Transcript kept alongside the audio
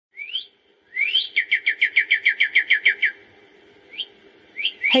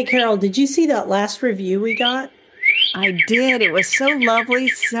Hey, Carol, did you see that last review we got? I did. It was so lovely,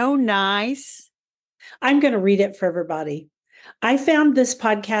 so nice. I'm going to read it for everybody. I found this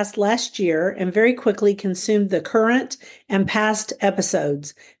podcast last year and very quickly consumed the current and past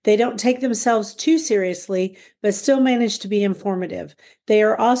episodes. They don't take themselves too seriously, but still manage to be informative. They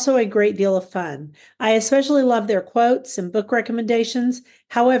are also a great deal of fun. I especially love their quotes and book recommendations.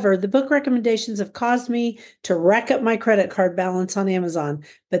 However, the book recommendations have caused me to rack up my credit card balance on Amazon,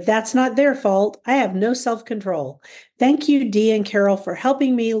 but that's not their fault. I have no self control. Thank you, Dee and Carol, for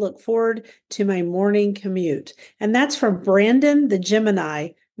helping me look forward to my morning commute. And that's from Brandon the Gemini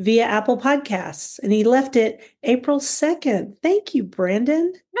via Apple Podcasts. And he left it April 2nd. Thank you,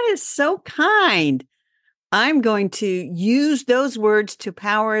 Brandon. That is so kind. I'm going to use those words to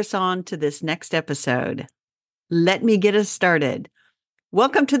power us on to this next episode. Let me get us started.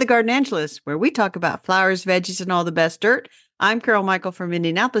 Welcome to the Garden Angelist, where we talk about flowers, veggies, and all the best dirt. I'm Carol Michael from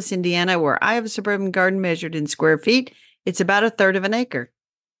Indianapolis, Indiana, where I have a suburban garden measured in square feet. It's about a third of an acre.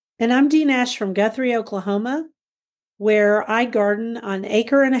 And I'm Dee Nash from Guthrie, Oklahoma, where I garden on 1.5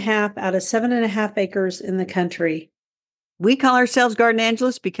 acres out of 7.5 acres in the country. We call ourselves Garden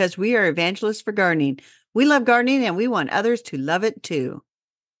Angelists because we are evangelists for gardening. We love gardening and we want others to love it too.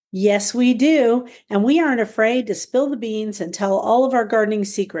 Yes, we do. And we aren't afraid to spill the beans and tell all of our gardening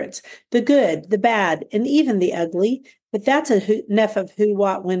secrets, the good, the bad, and even the ugly. But that's enough of who,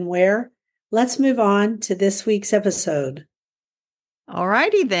 what, when, where. Let's move on to this week's episode. All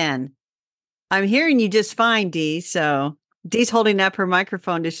righty then. I'm hearing you just fine, Dee. So Dee's holding up her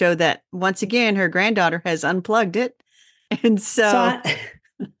microphone to show that once again her granddaughter has unplugged it. And so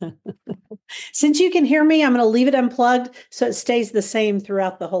Since you can hear me, I'm going to leave it unplugged so it stays the same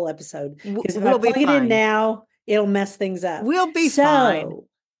throughout the whole episode. Because if I we'll be plug it in fine. now, it'll mess things up. We'll be fine. So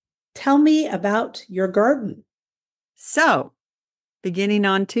tell me about your garden. So beginning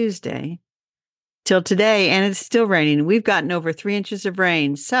on Tuesday till today, and it's still raining. We've gotten over 3 inches of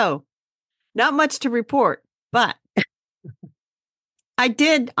rain. So not much to report, but I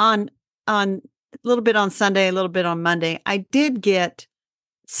did on a little bit on Sunday, a little bit on Monday. I did get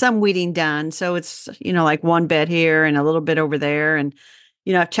some weeding done. So it's, like one bed here and a little bit over there. And,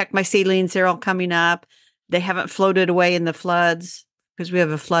 I've checked my seedlings. They're all coming up. They haven't floated away in the floods because we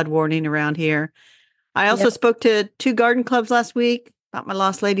have a flood warning around here. I also Yep. spoke to 2 garden clubs last week about my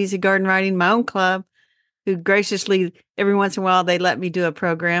Lost Ladies of Garden Writing, my own club, who graciously, every once in a while, they let me do a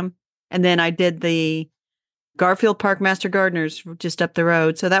program. And then I did the Garfield Park Master Gardeners just up the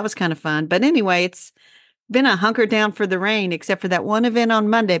road. So that was kind of fun. But anyway, it's been a hunker down for the rain, except for that one event on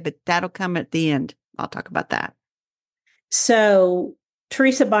Monday, but that'll come at the end. I'll talk about that. So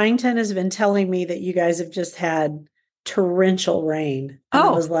Teresa Byington has been telling me that you guys have just had torrential rain. And I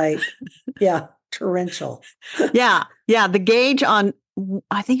Oh, was like, yeah, torrential. yeah. Yeah. The gauge on,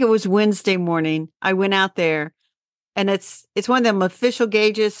 I think it was Wednesday morning, I went out there and it's one of them official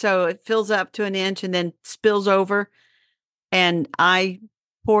gauges. So it fills up to an inch and then spills over. And I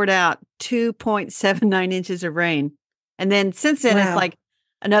poured out 2.79 inches of rain. And then since then, it's Wow. like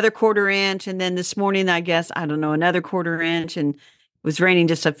another quarter inch. And then this morning, I guess, I don't know, another quarter inch. And it was raining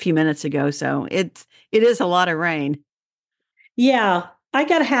just a few minutes ago. So it is a lot of rain. Yeah, I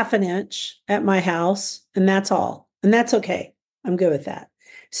got a 1/2 inch at my house, and that's all. And that's okay. I'm good with that.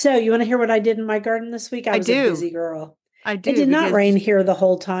 So, you want to hear what I did in my garden this week? I I was a do. busy girl. I It do did not rain because, here the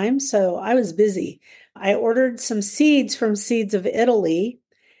whole time, so I was busy. I ordered some seeds from Seeds of Italy,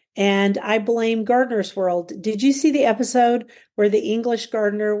 and I blame Gardener's World. Did you see the episode where the English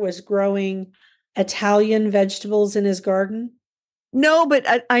gardener was growing Italian vegetables in his garden? no,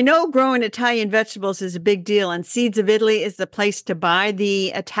 but I know growing Italian vegetables is a big deal. And Seeds of Italy is the place to buy the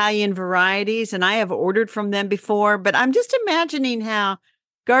Italian varieties. And I have ordered from them before, but I'm just imagining how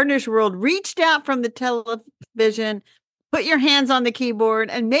Gardener's World reached out from the television, put your hands on the keyboard,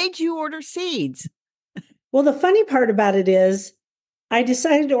 and made you order seeds. Well, the funny part about it is I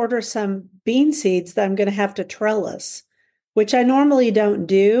decided to order some bean seeds that I'm going to have to trellis, which I normally don't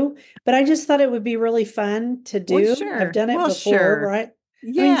do, but I just thought it would be really fun to Well, do. I've sure. done it Well, before, sure. right? I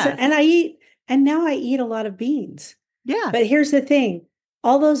mean, so, and Yes. and now I eat a lot of beans. But Yes. here's the thing,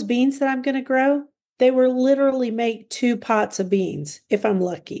 all those beans that I'm going to grow, they will literally make 2 pots of beans if I'm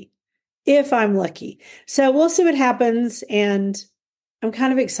lucky. If I'm lucky. So we'll see what happens. And I'm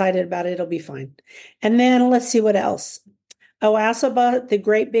kind of excited about it. It'll be fine. And then let's see what else. Oh, I also bought the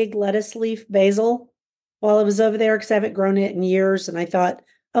great big lettuce leaf basil while I was over there because I haven't grown it in years. And I thought,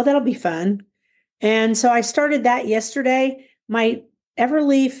 oh, that'll be fun. And so I started that yesterday. My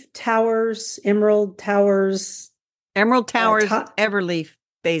Everleaf Towers, Emerald Towers, Emerald Towers, Thai, Everleaf,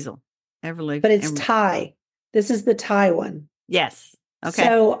 Basil. Everleaf, but it's Emerald. Thai. This is the Thai one. Yes. Okay.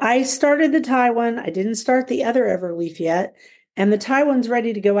 So I started the Thai one. I didn't start the other Everleaf yet. And the Thai one's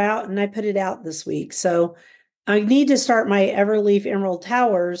ready to go out, and I put it out this week. So I need to start my Everleaf Emerald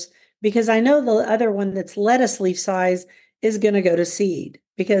Towers because I know the other one that's lettuce leaf size is going to go to seed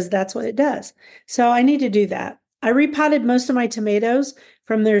because that's what it does. So I need to do that. I repotted most of my tomatoes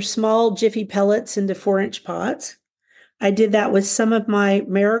from their small Jiffy pellets into 4-inch pots. I did that with some of my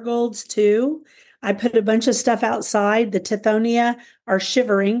marigolds too. I put a bunch of stuff outside. The Tithonia are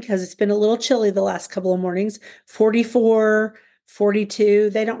shivering because it's been a little chilly the last couple of mornings. 44,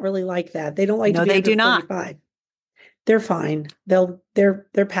 42. They don't really like that. They don't like to No, be they under do not. 45. They're fine.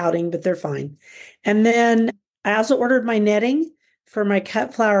 They're pouting, but they're fine. And then I also ordered my netting for my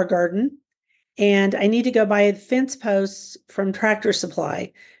cut flower garden. And I need to go buy fence posts from Tractor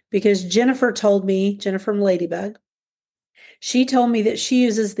Supply because Jennifer from Ladybug, she told me that she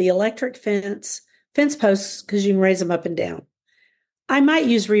uses the electric fence posts because you can raise them up and down. I might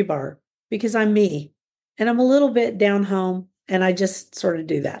use rebar because I'm me and I'm a little bit down home and I just sort of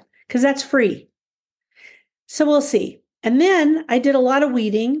do that because that's free. So we'll see. And then I did a lot of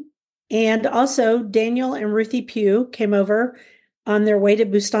weeding, and also Daniel and Ruthie Pugh came over on their way to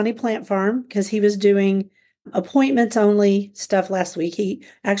Bustani Plant Farm because he was doing appointments only stuff last week. He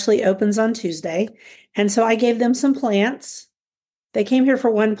actually opens on Tuesday. And so I gave them some plants. They came here for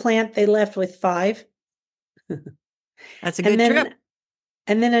one plant, they left with 5. That's a And good trip.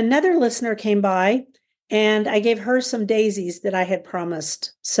 then another listener came by and I gave her some daisies that I had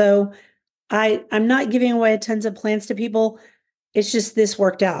promised. So I'm not giving away tons of plants to people. It's just this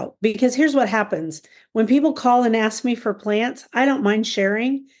worked out because here's what happens. When people call and ask me for plants, I don't mind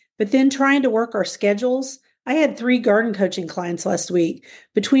sharing, but then trying to work our schedules. I had 3 garden coaching clients last week.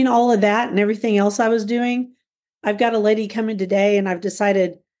 Between all of that and everything else I was doing, I've got a lady coming today and I've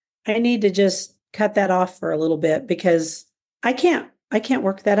decided I need to just cut that off for a little bit because I can't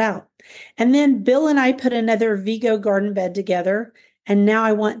work that out. And then Bill and I put another Vigo garden bed together and now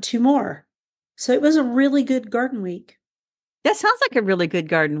I want 2 more. So it was a really good garden week. That sounds like a really good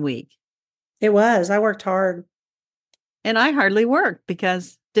garden week. It was. I worked hard. And I hardly worked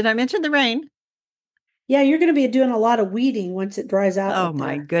because did I mention the rain? Yeah, you're going to be doing a lot of weeding once it dries out Oh up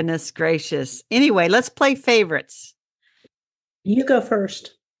my there. goodness gracious. Anyway, let's play favorites. You go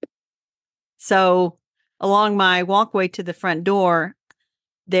first. So, along my walkway to the front door,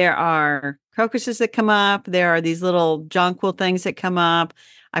 there are crocuses that come up. There are these little jonquil things that come up.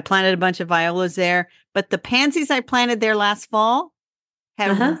 I planted a bunch of violas there, but the pansies I planted there last fall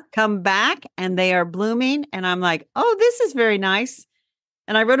have Uh-huh. come back and they are blooming. And I'm like, oh, this is very nice.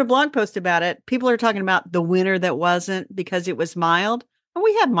 And I wrote a blog post about it. People are talking about the winter that wasn't because it was mild. And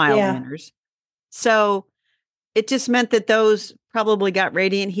we had mild Yeah. winters. So it just meant that those probably got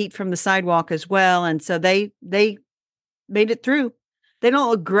radiant heat from the sidewalk as well. And so they made it through. They don't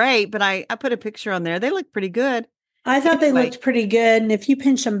look great, but I put a picture on there. They look pretty good. I thought they Anyway, looked pretty good. And if you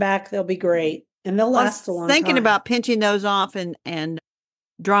pinch them back, they'll be great. And they'll I was last a long thinking time. about pinching those off and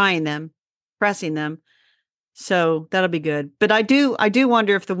drying them, pressing them. So that'll be good. But I do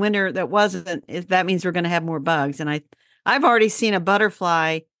wonder if the winter that wasn't, if that means we're going to have more bugs. And I've already seen a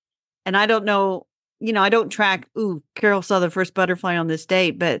butterfly and I don't know, I don't track, ooh, Carol saw the first butterfly on this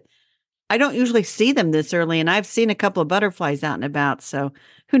date, but I don't usually see them this early. And I've seen a couple of butterflies out and about. So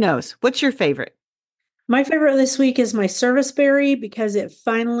who knows? What's your favorite? My favorite this week is my serviceberry because it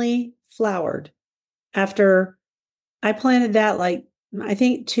finally flowered after I planted that like I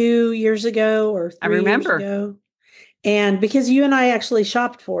think 2 years ago or I 3 years remember. ago. And because you and I actually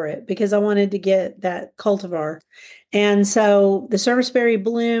shopped for it because I wanted to get that cultivar. And so the serviceberry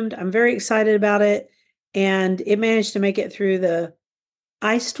bloomed. I'm very excited about it. And it managed to make it through the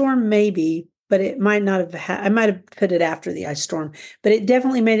ice storm, maybe, but it might not have, I might have put it after the ice storm, but it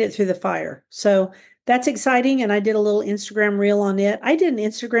definitely made it through the fire. So that's exciting. And I did a little Instagram reel on it. I did an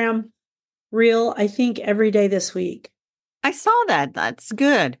Instagram reel, I think, every day this week. I saw that. That's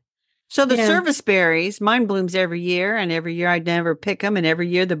good. So the Yeah. service berries, mine blooms every year, and every year I never pick them, and every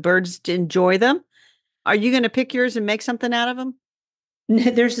year the birds enjoy them. Are you going to pick yours and make something out of them?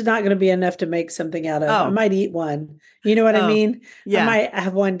 There's not going to be enough to make something out of. I Oh, might eat one. You know what I oh, mean? I yeah, might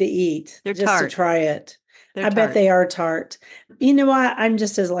have one to eat they're just to tart. try it. They're I bet tart. they are tart. You know what? I'm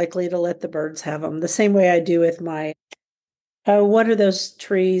just as likely to let the birds have them the same way I do with my, oh, what are those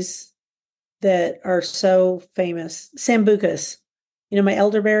trees that are so famous? Sambucus. My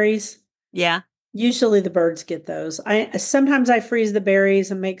elderberries. Yeah. Usually the birds get those. I sometimes I freeze the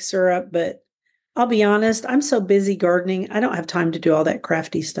berries and make syrup, but I'll be honest, I'm so busy gardening, I don't have time to do all that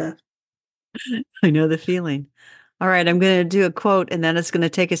crafty stuff. I know the feeling. All right, I'm going to do a quote, and then it's going to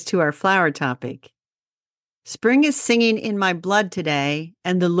take us to our flower topic. Spring is singing in my blood today,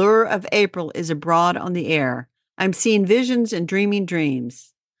 and the lure of April is abroad on the air. I'm seeing visions and dreaming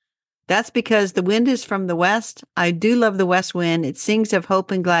dreams. That's because the wind is from the west. I do love the west wind. It sings of hope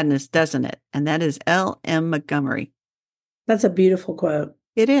and gladness, doesn't it? And that is L.M. Montgomery. That's a beautiful quote.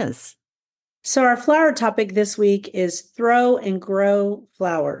 It is. So, our flower topic this week is throw and grow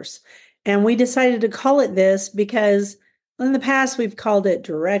flowers. And we decided to call it this because in the past we've called it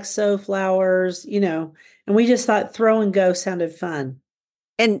direct sow flowers, and we just thought throw and go sounded fun.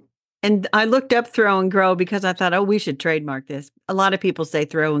 And I looked up throw and grow because I thought, oh, we should trademark this. A lot of people say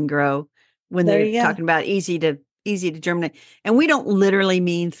throw and grow when they're talking about easy to germinate. And we don't literally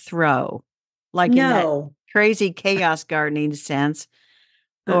mean throw, like in that crazy chaos gardening sense.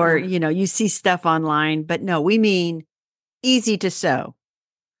 Or, you see stuff online, but no, we mean easy to sow.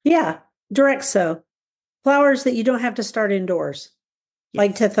 Yeah, direct sow. Flowers that you don't have to start indoors,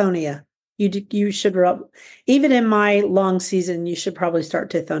 like Tithonia. You should, even in my long season, you should probably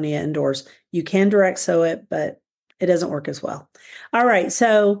start Tithonia indoors. You can direct sow it, but it doesn't work as well. All right,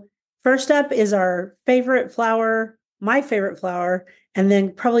 so first up is our favorite flower, my favorite flower, and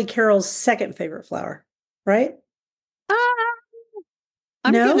then probably Carol's second favorite flower, right?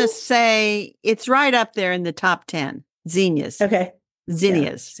 I'm going to say it's right up there in the top 10. Zinnias. Okay.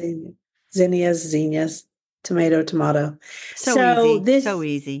 Zinnias. Yeah. Zinnias. Tomato. So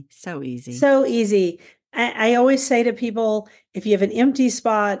easy. I always say to people, if you have an empty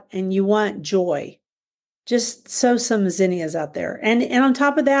spot and you want joy, just sow some zinnias out there. And on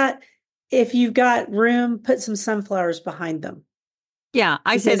top of that, if you've got room, put some sunflowers behind them. Yeah,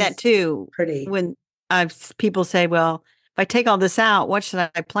 I say that too. Pretty. When people say, well, if I take all this out, what should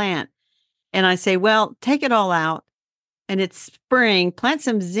I plant? And I say, well, take it all out. And it's spring, plant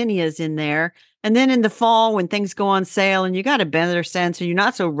some zinnias in there. And then in the fall, when things go on sale and you got a better sense and you're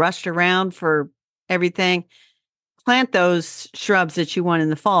not so rushed around for everything, plant those shrubs that you want in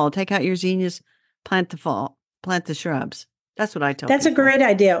the fall. Take out your zinnias, plant the shrubs. That's what I tell That's people. A great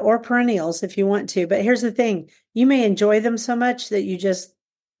idea, or perennials if you want to. But here's the thing. You may enjoy them so much that you just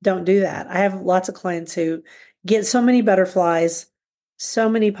don't do that. I have lots of clients who get so many butterflies, so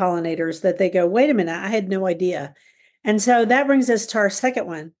many pollinators that they go, wait a minute, I had no idea. And so that brings us to our second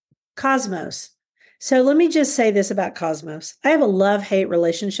one, cosmos. So let me just say this about cosmos. I have a love-hate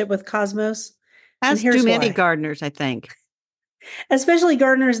relationship with cosmos. As do many gardeners, I think. Especially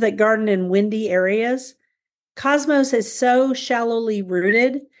gardeners that garden in windy areas. Cosmos is so shallowly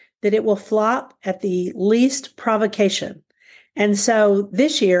rooted that it will flop at the least provocation. And so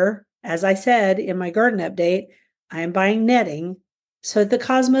this year, as I said in my garden update, I am buying netting so the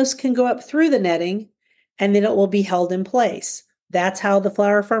cosmos can go up through the netting and then it will be held in place. That's how the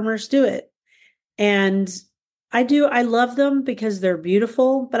flower farmers do it. And I love them because they're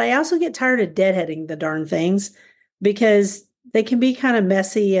beautiful, but I also get tired of deadheading the darn things because they can be kind of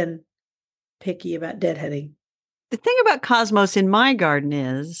messy and picky about deadheading. The thing about cosmos in my garden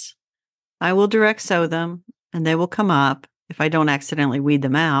is I will direct sow them and they will come up if I don't accidentally weed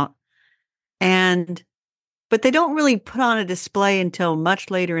them out. But they don't really put on a display until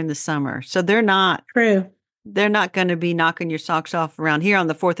much later in the summer. So they're not true. They're not going to be knocking your socks off around here on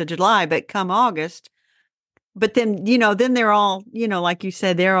the 4th of July, but come August. But then, then they're all, like you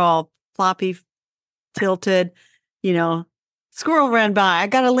said, they're all floppy, tilted, squirrel ran by. I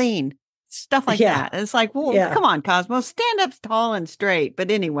got to lean. Stuff like that. It's like, well, come on, Cosmos, stand up tall and straight.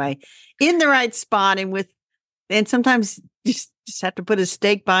 But anyway, in the right spot and sometimes just have to put a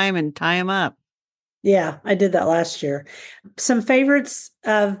stake by them and tie them up. Yeah, I did that last year. Some favorites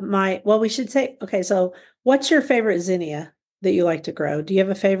of we should say, okay, so what's your favorite zinnia that you like to grow? Do you have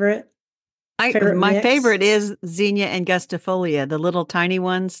a favorite? My favorite is zinnia angustifolia, the little tiny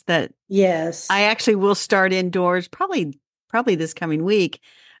ones that I actually will start indoors probably this coming week.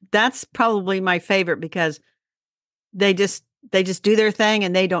 That's probably my favorite because they just do their thing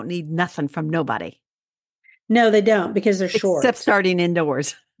and they don't need nothing from nobody. No, they don't because they're short. Except starting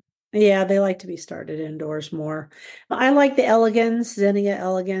indoors. Yeah, they like to be started indoors more. I like the elegans, zinnia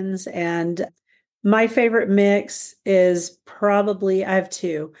elegans, and my favorite mix is probably, I have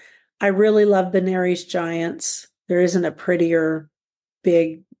two. I really love Benary's Giants. There isn't a prettier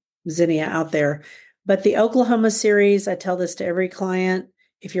big zinnia out there. But the Oklahoma series, I tell this to every client,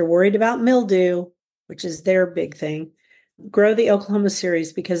 if you're worried about mildew, which is their big thing, grow the Oklahoma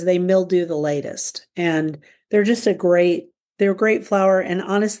series because they mildew the latest. And they're just they're a great flower. And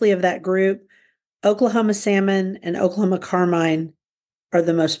honestly, of that group, Oklahoma Salmon and Oklahoma Carmine are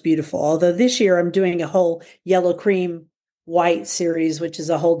the most beautiful. Although this year I'm doing a whole yellow cream white series, which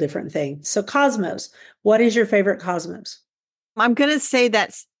is a whole different thing. So Cosmos, what is your favorite Cosmos? I'm going to say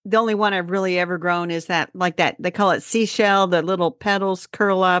that's the only one I've really ever grown is that, like that, they call it seashell. The little petals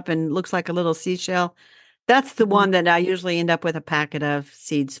curl up and looks like a little seashell. That's the Mhm. one that I usually end up with a packet of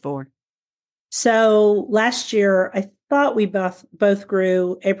seeds for. So last year, I thought we both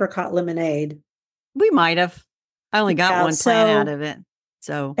grew apricot lemonade. We might have. I only got Yeah, one plant out so of it.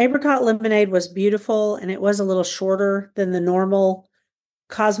 So, apricot lemonade was beautiful, and it was a little shorter than the normal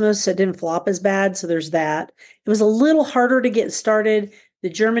Cosmos. It didn't flop as bad, so there's that. It was a little harder to get started. The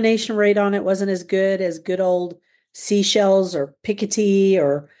germination rate on it wasn't as good old seashells or Piketty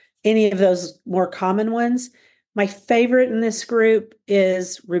or any of those more common ones. My favorite in this group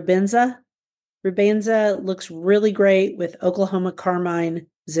is Rubenza. Rubenza looks really great with Oklahoma Carmine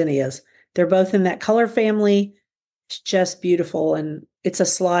zinnias. They're both in that color family. It's just beautiful. And it's a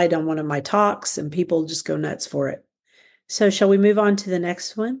slide on one of my talks, and people just go nuts for it. So, shall we move on to the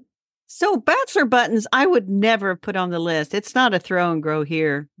next one? so bachelor buttons, I would never put on the list. It's not a throw and grow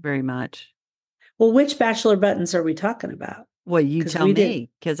here very much. Well, which bachelor buttons are we talking about? Well, you Because tell we did. me,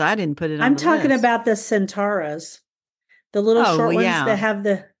 because I didn't put it on I'm the talking list. about the Centauras, the little Oh, well, short ones that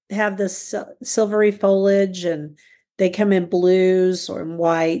yeah. have the silvery foliage, and they come in blues or in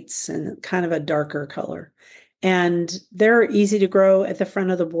whites and kind of a darker color. And they're easy to grow at the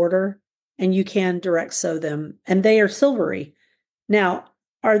front of the border, and you can direct sow them, and they are silvery. Now,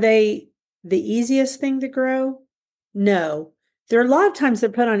 are they the easiest thing to grow? No. There are a lot of times they're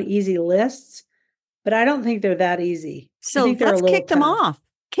put on easy lists, but I don't think they're that easy. I So think they're a let's little kick them tough. off.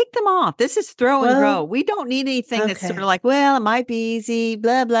 Kick them off. This is throw and grow. Well, We don't need anything that's sort of okay. like, well, it might be easy,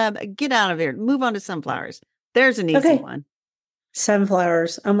 blah, blah, blah. Get out of here. Move on to sunflowers. There's an easy Okay. one.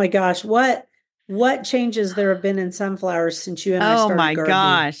 Sunflowers. Oh my gosh. What changes there have been in sunflowers since you and I Oh started my gardening?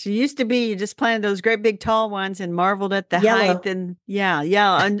 gosh. It used to be you just planted those great big tall ones and marveled at the height. Yellow. And yeah,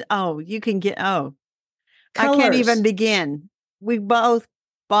 yeah. And oh, you can get, oh, I can't even Colors. begin. We both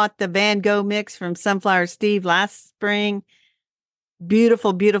bought the Van Gogh mix from Sunflower Steve last spring.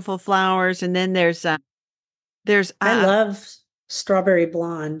 Beautiful, beautiful flowers. And then there's I love strawberry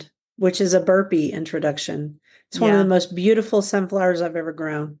blonde, which is a burpee introduction. It's one of the yeah. most beautiful sunflowers I've ever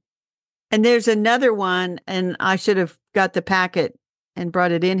grown. And there's another one, and I should have got the packet and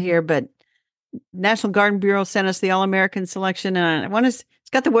brought it in here, but National Garden Bureau sent us the All American selection, and I want to. It's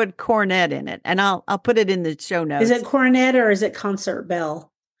got the word cornet in it, and I'll put it in the show Is it notes. cornet or is it concert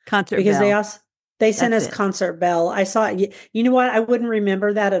bell? Concert Because they bell. also they sent That's us it. concert bell. I saw it. You know what? I wouldn't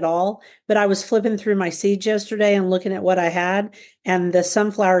remember that at all, but I was flipping through my seeds yesterday and looking at what I had, and the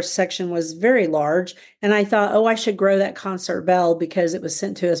sunflower section was very large. And I thought, oh, I should grow that concert bell because it was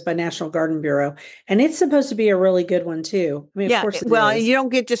sent to us by National Garden Bureau, and it's supposed to be a really good one too. I mean, of Yeah. course it Well, is. you don't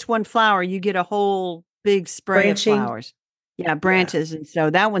get just one flower; you get a whole big spray of Branching, flowers. Yeah, yeah. branches, and so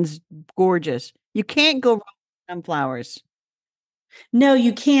that one's gorgeous. You can't go wrong with sunflowers. No,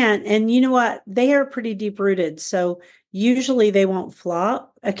 you can't. And you know what? They are pretty deep rooted. So usually they won't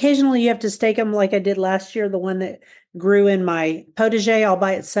flop. Occasionally you have to stake them like I did last year, the one that grew in my potager all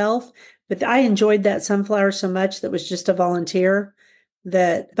by itself. But I enjoyed that sunflower so much that was just a volunteer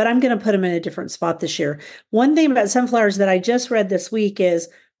but I'm going to put them in a different spot this year. One thing about sunflowers that I just read this week is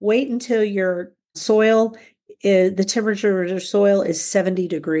wait until your soil, the temperature of your soil is 70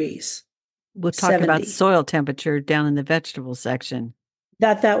 degrees. We'll talk about 70. soil temperature down in the vegetable section.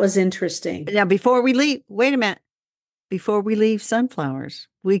 That was interesting. Now, before we leave, wait a minute. Before we leave sunflowers,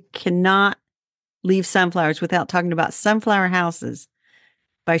 we cannot leave sunflowers without talking about Sunflower Houses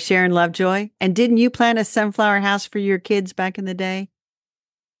by Sharon Lovejoy. And didn't you plant a sunflower house for your kids back in the day?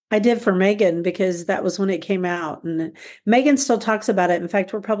 I did for Megan because that was when it came out. And Megan still talks about it. In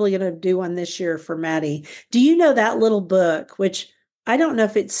fact, we're probably going to do one this year for Maddie. Do you know that little book, which I don't know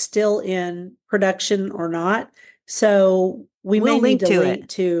if it's still in production or not. So we We'll may need link to to link it.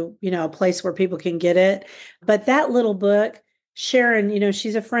 to, a place where people can get it. But that little book, Sharon,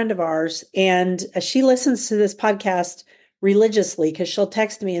 she's a friend of ours and she listens to this podcast religiously because she'll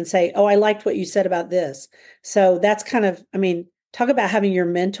text me and say, oh, I liked what you said about this. So that's kind of, talk about having your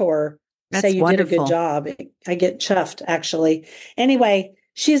mentor say That's you did a good wonderful. job. I get chuffed, actually. Anyway,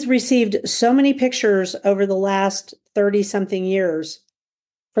 she's received so many pictures over the last 30 something years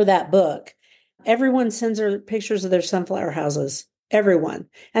for that book. Everyone sends her pictures of their sunflower houses, everyone,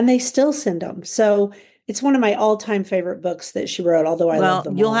 and they still send them. So it's one of my all time favorite books that she wrote, although I love Well,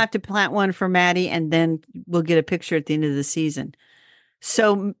 them you'll all. have to plant one for Maddie, and then we'll get a picture at the end of the season.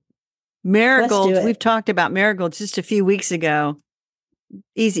 So, Let's do marigolds, we've it talked about marigolds just a few weeks ago.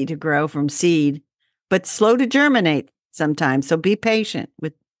 Easy to grow from seed, but slow to germinate sometimes. So be patient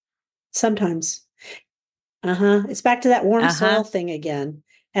with. sometimes. It's back to that warm Uh huh. soil thing again.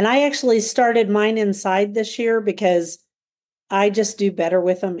 And I actually started mine inside this year because I just do better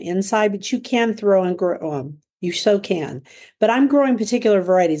with them inside, but you can throw and grow them. You so can. But I'm growing particular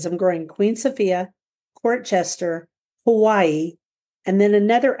varieties. I'm growing Queen Sophia, Court Chester, Hawaii, and then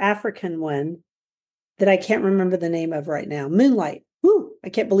another African one that I can't remember the name of right now. Moonlight. Woo, I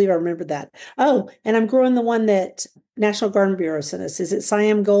can't believe I remembered that. Oh, and I'm growing the one that National Garden Bureau sent us. Is it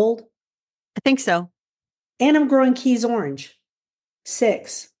Siam Gold? I think so. And I'm growing Keys Orange.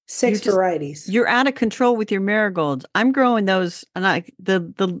 Six varieties. You're out of control with your marigolds. I'm growing those, and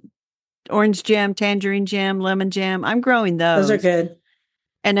the orange jam, tangerine jam, lemon jam. I'm growing those. Those are good.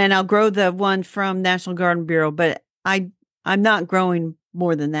 And then I'll grow the one from National Garden Bureau, but I'm not growing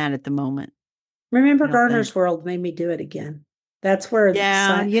more than that at the moment. Remember Gardener's World made me do it again. That's where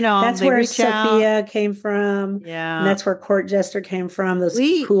that's where Sophia came from. Yeah. And that's where Court Jester came from. Those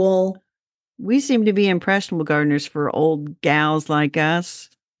cool. We seem to be impressionable gardeners for old gals like us.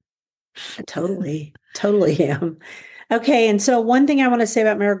 Totally am. Okay, and so one thing I want to say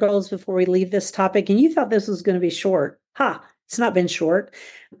about marigolds before we leave this topic, and you thought this was going to be short. It's not been short.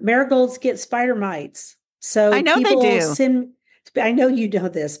 Marigolds get spider mites. So I know they do. I know you know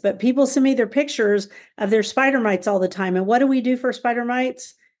this, but people send me their pictures of their spider mites all the time. And what do we do for spider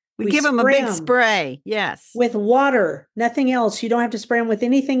mites? We give them a big spray. Yes. With water, nothing else. You don't have to spray them with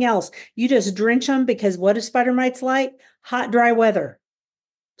anything else. You just drench them because what do spider mites like? Hot, dry weather.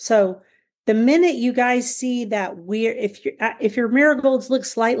 So the minute you guys see that weird, if your marigolds look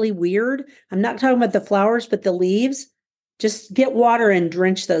slightly weird, I'm not talking about the flowers, but the leaves, just get water and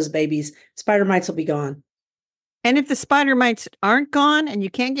drench those babies. Spider mites will be gone. And if the spider mites aren't gone and you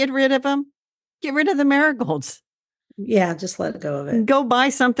can't get rid of them, get rid of the marigolds. Yeah, just let go of it. Go buy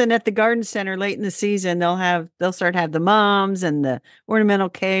something at the garden center late in the season. They'll start to have the mums and the ornamental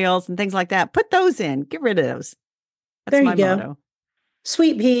kales and things like that. Put those in. Get rid of those. That's my motto.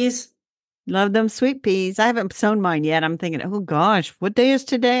 Sweet peas. Love them sweet peas. I haven't sown mine yet. I'm thinking, oh gosh, what day is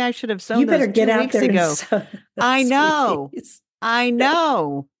today? I should have sown. You better those get 2 out weeks there ago. and sow I know. I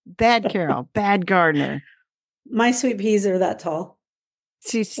know. Bad Carol. Bad gardener. My sweet peas are that tall.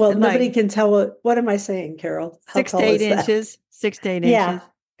 She's nobody can tell what am I saying, Carol? How 6 to 8 inches. 6 to 8 inches. Yeah,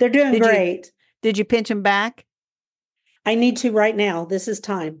 they're doing great. Did you pinch them back? I need to right now. This is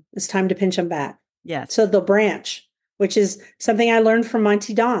time. It's time to pinch them back. Yes. So they'll branch, which is something I learned from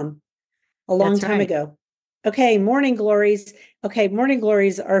Monty Don a long time ago. Okay, morning glories. Okay, morning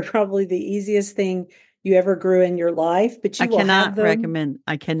glories are probably the easiest thing you ever grew in your life, but I cannot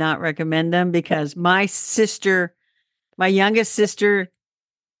recommend them because my youngest sister,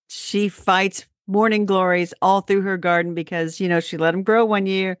 she fights morning glories all through her garden because, she let them grow 1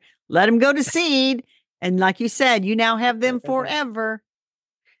 year, let them go to seed. And like you said, you now have them forever.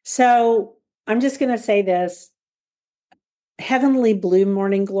 So I'm just going to say this. Heavenly Blue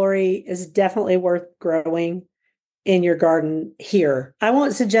Morning Glory is definitely worth growing in your garden here. I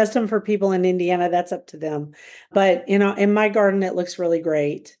won't suggest them for people in Indiana. That's up to them. But, in my garden, it looks really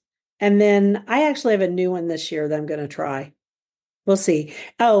great. And then I actually have a new one this year that I'm going to try. We'll see.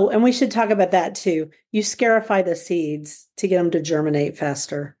 Oh, and we should talk about that too. You scarify the seeds to get them to germinate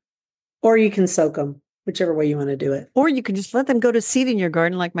faster. Or you can soak them, whichever way you want to do it. Or you can just let them go to seed in your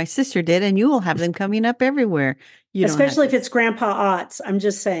garden like my sister did, and you will have them coming up everywhere. Especially if it's Grandpa Otts. I'm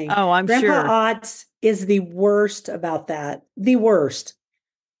just saying. Oh, I'm sure. Grandpa Otts is the worst about that. The worst.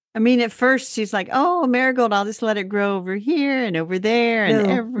 I mean, at first she's like, oh, marigold, I'll just let it grow over here and over there and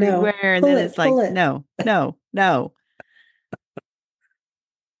everywhere. And then it's like, no.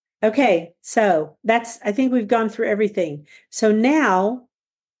 Okay. So I think we've gone through everything. So now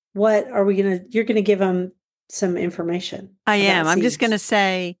what are we you're going to give them some information. I am. I'm just going to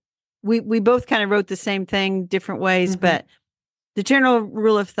say, we both kind of wrote the same thing, different ways, but the general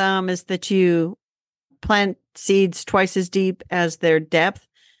rule of thumb is that you plant seeds twice as deep as their depth.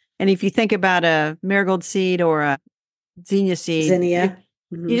 And if you think about a marigold seed or a zinnia seed,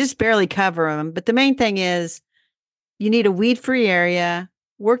 you just barely cover them. But the main thing is you need a weed-free area,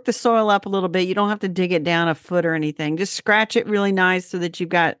 work the soil up a little bit. You don't have to dig it down a foot or anything. Just scratch it really nice so that you've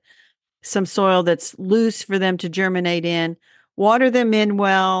got some soil that's loose for them to germinate in. Water them in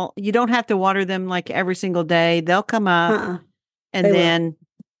well. You don't have to water them like every single day. They'll come up and then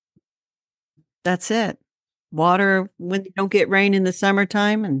that's it. Water when you don't get rain in the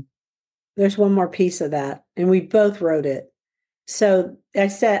summertime. And there's one more piece of that. And we both wrote it. So I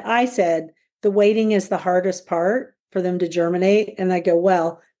said the waiting is the hardest part for them to germinate. And I go,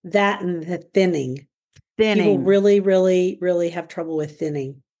 well, that and the thinning. People really, really, really have trouble with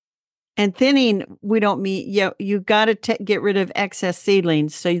thinning. And thinning, we don't mean, you got to get rid of excess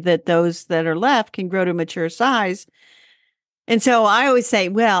seedlings so that those that are left can grow to mature size. And so I always say,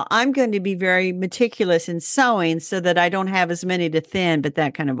 well, I'm going to be very meticulous in sowing so that I don't have as many to thin, but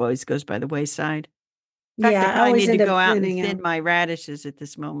that kind of always goes by the wayside. In fact, I Yeah, I probably always need to end up go out and thinning thin out. my radishes at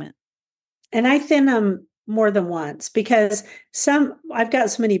this moment. And I thin them more than once because I've got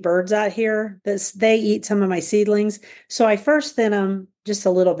so many birds out here that they eat some of my seedlings. So I first thin them just a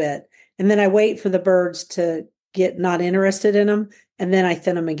little bit, and then I wait for the birds to get not interested in them, and then I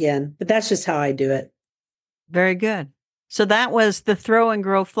thin them again. But that's just how I do it. Very good. So that was the throw and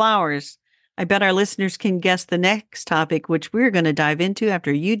grow flowers. I bet our listeners can guess the next topic, which we're going to dive into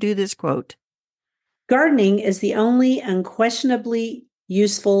after you do this quote. Gardening is the only unquestionably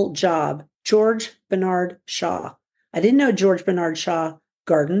useful job. George Bernard Shaw. I didn't know George Bernard Shaw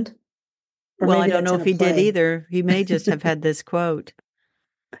gardened, or Well, I maybe don't that's know in if a he did play. either. He may just have had this quote.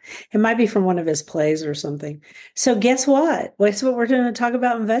 It might be from one of his plays or something. So guess what? Guess what we're going to talk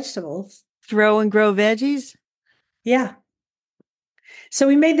about in vegetables? Throw and grow veggies? Yeah. So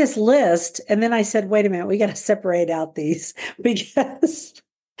we made this list, and then I said, wait a minute, we got to separate out these because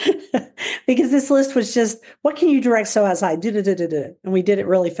because this list was just what can you direct sow outside? And we did it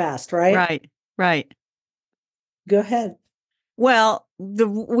really fast, right? Right, right. Go ahead. Well,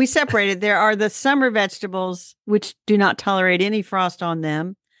 we separated. There are the summer vegetables, which do not tolerate any frost on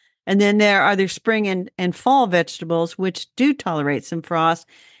them. And then there are the spring and fall vegetables, which do tolerate some frost.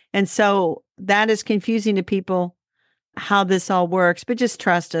 And so that is confusing to people how this all works, but just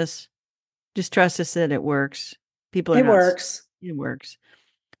trust us. Just trust us that it works. People are It not, works. it works.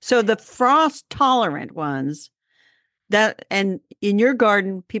 So the frost tolerant ones, that, and in your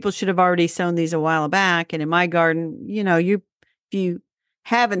garden, people should have already sown these a while back. And in my garden, if you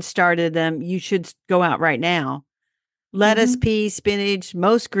haven't started them, you should go out right now. Lettuce, Mm-hmm. peas, spinach,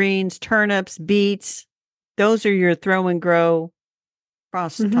 most greens, turnips, beets. Those are your throw and grow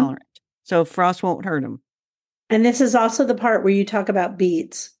frost Mm-hmm. tolerant. So frost won't hurt them. And this is also the part where you talk about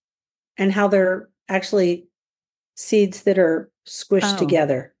beets and how they're actually seeds that are squished Oh,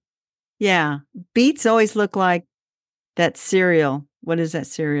 together. yeah. Beets always look like that cereal. What is that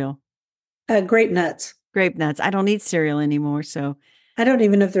cereal? Grape nuts. Grape nuts. I don't eat cereal anymore. So, I don't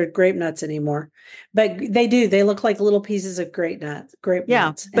even know if they're grape nuts anymore, but they do. They look like little pieces of grape yeah,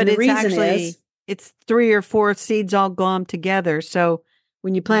 nuts. And but the reason is, it's 3 or 4 seeds all glommed together. So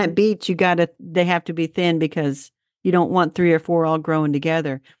when you plant Mhm. beets, they have to be thin because you don't want 3 or 4 all growing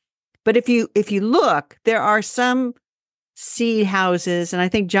together. But if you look, there are some seed houses, and I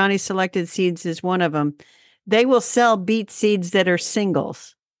think Johnny Selected Seeds is one of them. They will sell beet seeds that are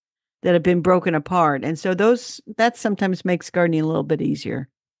singles that have been broken apart. And so that sometimes makes gardening a little bit easier.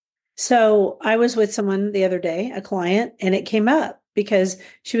 So I was with someone the other day, a client, and it came up because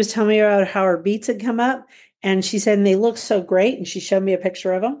she was telling me about how her beets had come up. And she said, and they look so great. And she showed me a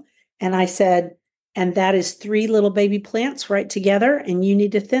picture of them. And I said, and that is 3 little baby plants right together. And you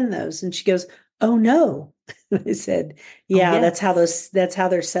need to thin those. And she goes, oh no. I said, Oh, yeah, yes. that's how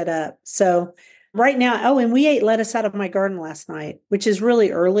they're set up. So right now, oh, and we ate lettuce out of my garden last night, which is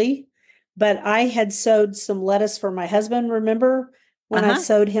really early. But I had sowed some lettuce for my husband, remember? When I Uh-huh.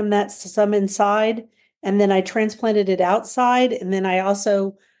 sowed him that some inside, and then I transplanted it outside, and then I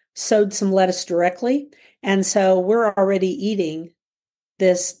also sowed some lettuce directly. And so we're already eating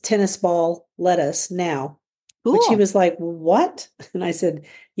this tennis ball lettuce now, which he Cool. was like, what? And I said,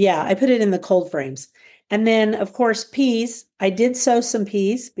 yeah, I put it in the cold frames. And then, of course, peas. I did sow some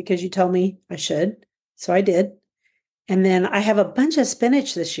peas because you told me I should. So I did. And then I have a bunch of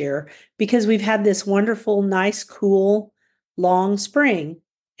spinach this year because we've had this wonderful, nice, cool, long spring.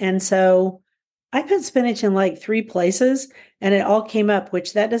 And so I put spinach in like 3 places and it all came up,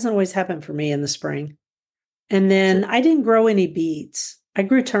 which that doesn't always happen for me in the spring. And So, then I didn't grow any beets. I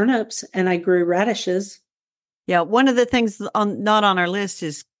grew turnips and I grew radishes. yeah, one of the things not on our list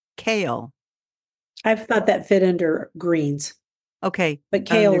is kale. I thought that fit under greens, Okay, but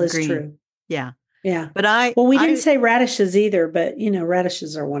under kale is green. true. Yeah. Yeah. But I Well, we didn't I say radishes either, but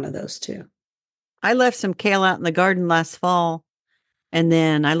radishes are one of those too. I left some kale out in the garden last fall, and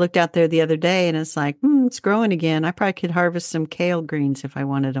then I looked out there the other day and it's like, it's growing again. I probably could harvest some kale greens if I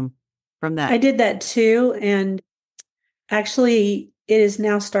wanted them from I that. did that too. And actually, it is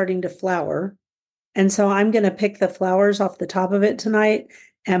now starting to flower. And so I'm going to pick the flowers off the top of it tonight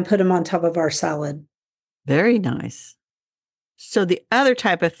and put them on top of our salad. Very nice. So the other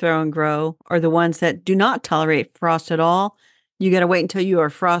type of throw and grow are the ones that do not tolerate frost at all. You got to wait until you are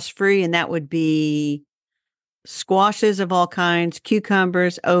frost free, and that would be squashes of all kinds,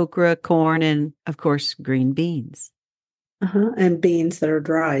 cucumbers, okra, corn, and of course, green beans. And beans that are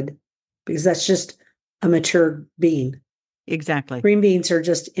dried because that's just a mature bean. Exactly. Green beans are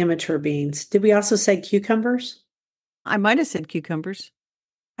just immature beans. Did we also say cucumbers? I might have said cucumbers.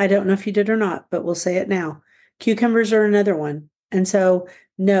 I don't know if you did or not, but we'll say it now. Cucumbers are another one. And so,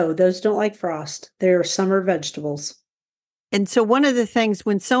 no, those don't like frost. They're summer vegetables. And so one of the things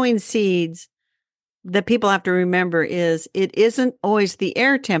when sowing seeds that people have to remember is it isn't always the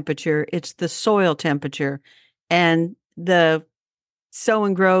air temperature, it's the soil temperature. And the sow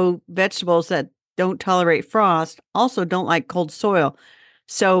and grow vegetables that don't tolerate frost also don't like cold soil.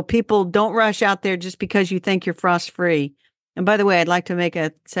 So people don't rush out there just because you think you're frost free. And by the way, I'd like to make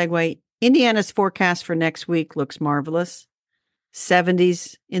a segue. Indiana's forecast for next week looks marvelous.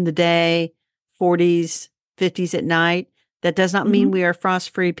 70s in the day, 40s, 50s at night. That does not mean we are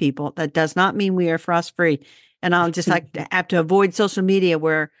frost free, people. That does not mean we are frost free. And I'll just like to have to avoid social media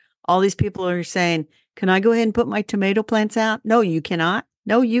where all these people are saying, can I go ahead and put my tomato plants out? No, you cannot.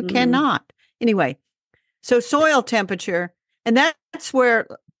 No, you cannot. Anyway, so soil temperature, and that's where,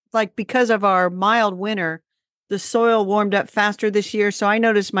 like, because of our mild winter, the soil warmed up faster this year. So I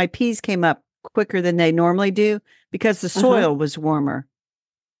noticed my peas came up quicker than they normally do because the soil was warmer.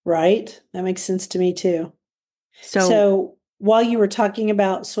 Right. That makes sense to me too. So, So while you were talking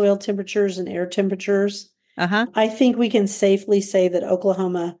about soil temperatures and air temperatures, I think we can safely say that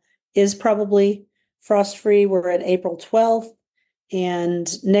Oklahoma is probably frost free. We're at April 12th. And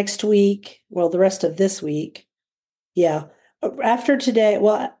next week, well, the rest of this week, yeah. After today,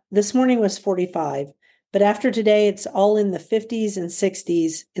 well, this morning was 45, but after today, it's all in the 50s and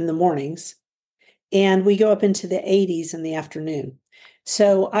 60s in the mornings. And we go up into the 80s in the afternoon.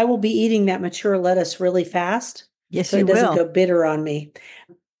 So I will be eating that mature lettuce really fast. yes, so you it doesn't will. go bitter on me.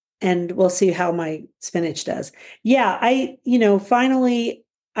 And we'll see how my spinach does. Yeah, finally,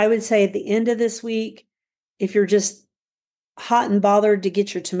 I would say at the end of this week, if you're just hot and bothered to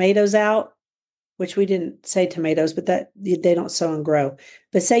get your tomatoes out, which we didn't say tomatoes, but that they don't sow and grow.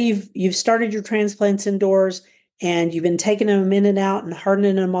 But say you've started your transplants indoors and you've been taking them a minute out and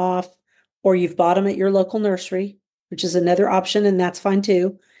hardening them off, or you've bought them at your local nursery, which is another option, and that's fine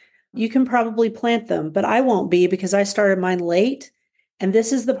too. You can probably plant them, but I won't be because I started mine late. And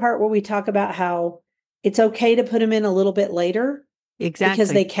this is the part where we talk about how it's okay to put them in a little bit later because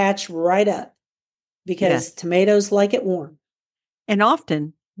they Exactly. catch right up because Yes. tomatoes like it warm. And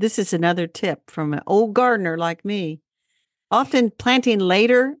often, this is another tip from an old gardener like me. Often planting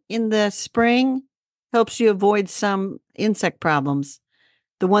later in the spring helps you avoid some insect problems.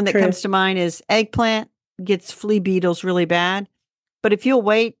 The one that True. comes to mind is eggplant gets flea beetles really bad. But if you'll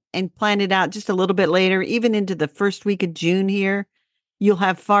wait and plant it out just a little bit later, even into the first week of June here, you'll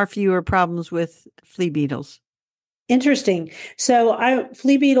have far fewer problems with flea beetles. Interesting. So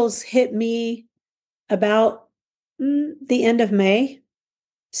flea beetles hit me about the end of May.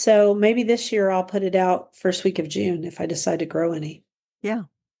 So maybe this year I'll put it out first week of June if I decide to grow any. Yeah.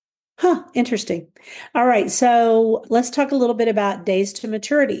 Huh, interesting. All right, so let's talk a little bit about days to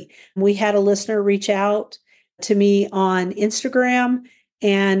maturity. We had a listener reach out to me on Instagram,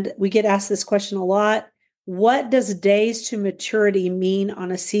 and we get asked this question a lot. What does days to maturity mean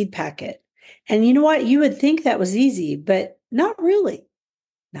on a seed packet? And you know what? You would think that was easy, but not really.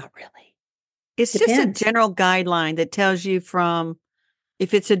 Not really. It's just a Depends. general guideline that tells you from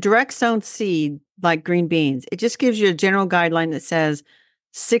if it's a direct sown seed like green beans, it just gives you a general guideline that says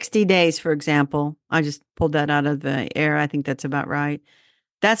 60 days, for example. I just pulled that out of the air. I think that's about right.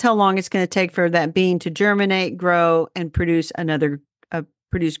 That's how long it's going to take for that bean to germinate, grow, and produce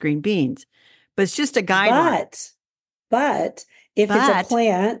green beans. But it's just a guideline. But if it's a But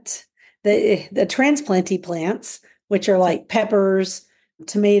plant, the transplanty plants, which are like peppers,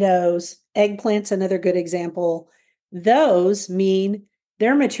 tomatoes, eggplants, another good example, those mean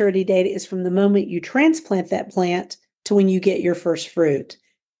their maturity date is from the moment you transplant that plant to when you get your first fruit.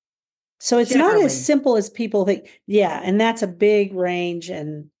 So it's not as generally, simple as people think. Yeah, and that's a big range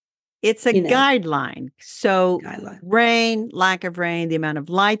and it's a you know, guideline. So, guideline. rain, lack of rain, the amount of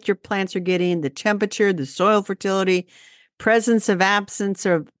light your plants are getting, the temperature, the soil fertility, presence or absence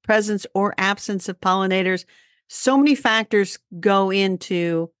of pollinators. So many factors go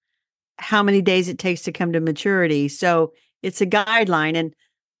into how many days it takes to come to maturity. So, it's a guideline and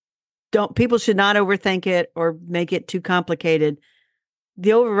people should not overthink it or make it too complicated.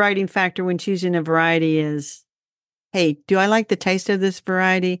 The overriding factor when choosing a variety is, hey, do I like the taste of this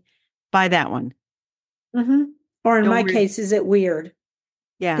variety? Buy that one. Mm-hmm. Or in Don't my worry. case, is it weird?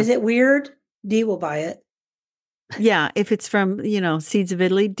 Yeah. Is it weird? Dee will buy it. Yeah. If it's from, Seeds of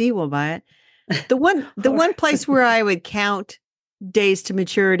Italy, Dee will buy it. The Or one place where I would count days to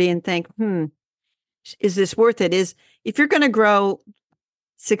maturity and think, is this worth it? Is if you're going to grow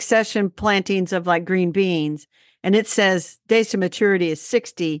succession plantings of like green beans and it says days to maturity is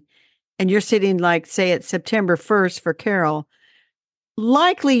 60 and you're sitting like, say, at September 1st for Carol,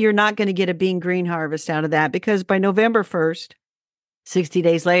 likely you're not going to get a bean green harvest out of that because by November 1st, 60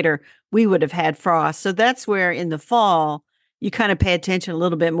 days later, we would have had frost. So that's where in the fall, you kind of pay attention a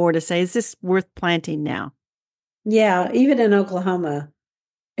little bit more to say, is this worth planting now? Yeah, even in Oklahoma,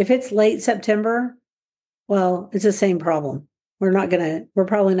 if it's late September, well, it's the same problem. We're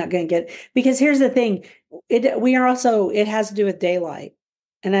probably not gonna get, because here's the thing, it has to do with daylight.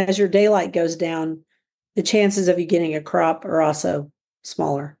 And as your daylight goes down, the chances of you getting a crop are also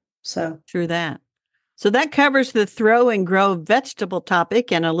smaller. So Through that. So that covers the throw and grow vegetable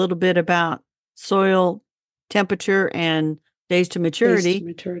topic and a little bit about soil temperature and days to days to maturity.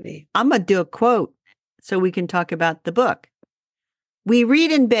 maturity. I'm going to do a quote so we can talk about the book. We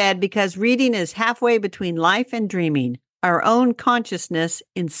read in bed because reading is halfway between life and dreaming, our own consciousness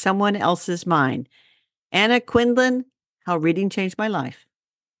in someone else's mind. Anna Quindlen, How Reading Changed My Life.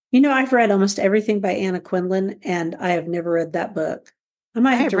 I've read almost everything by Anna Quindlen, and I have never read that book. I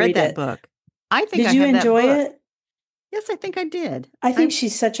might I have have to read read that it. book. I think Did I you have that enjoy book. it? Yes, I think I did. I think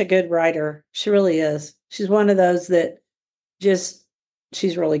she's such a good writer. She really is. She's one of those that just,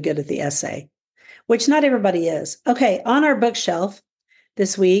 she's really good at the essay, which not everybody is. Okay, on our bookshelf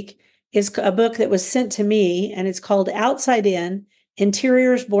this week is a book that was sent to me, and it's called Outside In,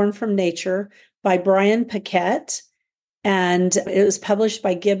 Interiors Born from Nature by Brian Paquette. And it was published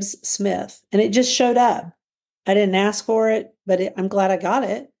by Gibbs Smith, and it just showed up. I didn't ask for it, but I'm glad I got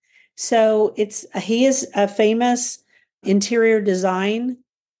it. So he is a famous interior design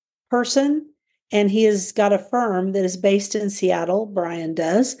person, and he has got a firm that is based in Seattle. Brian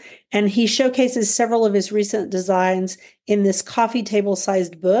does, and he showcases several of his recent designs in this coffee table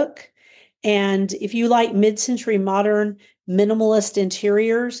sized book. And if you like mid-century modern minimalist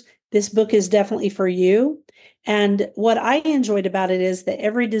interiors, this book is definitely for you. And what I enjoyed about it is that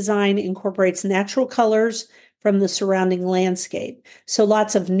every design incorporates natural colors from the surrounding landscape. So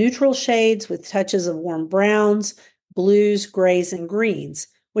lots of neutral shades with touches of warm browns, blues, grays, and greens,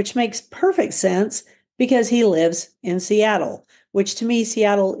 which makes perfect sense because he lives in Seattle, which to me,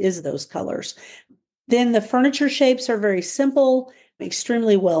 Seattle is those colors. Then the furniture shapes are very simple,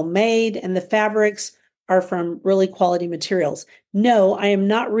 extremely well made, and the fabrics are from really quality materials. No, I am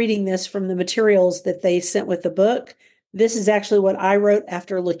not reading this from the materials that they sent with the book. This is actually what I wrote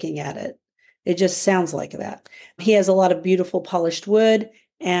after looking at it. It just sounds like that. He has a lot of beautiful polished wood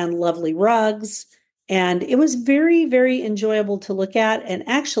and lovely rugs. And it was very, very enjoyable to look at. And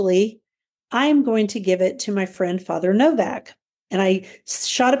actually, I'm going to give it to my friend, Father Novak. And I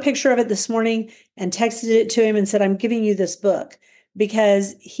shot a picture of it this morning and texted it to him and said, I'm giving you this book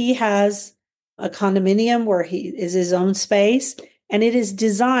because he has a condominium where he is his own space. And it is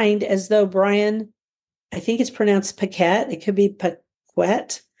designed as though Brian, I think it's pronounced Paquette. It could be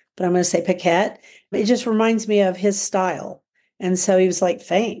Paquette, but I'm going to say Paquette. It just reminds me of his style. And so he was like,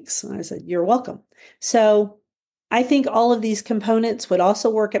 thanks. And I said, you're welcome. So I think all of these components would also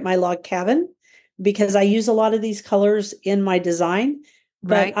work at my log cabin because I use a lot of these colors in my design,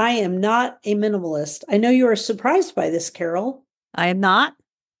 but Right. I am not a minimalist. I know you are surprised by this, Carol. I am not.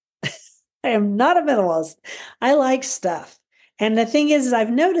 I am not a minimalist. I like stuff. And the thing is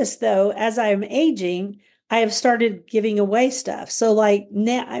I've noticed though, as I'm aging, I have started giving away stuff. So like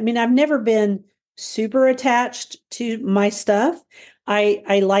now, I mean, I've never been super attached to my stuff.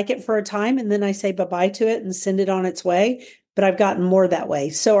 I like it for a time and then I say bye-bye to it and send it on its way. But I've gotten more that way.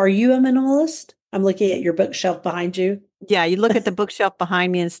 So are you a minimalist? I'm looking at your bookshelf behind you. Yeah, you look at the bookshelf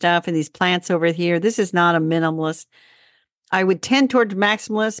behind me and stuff and these plants over here. This is not a minimalist. I would tend towards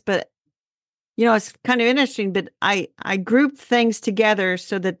maximalist, but it's kind of interesting, but I group things together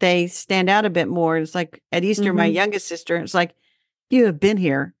so that they stand out a bit more. It's like at Easter, my youngest sister, it's like, you have been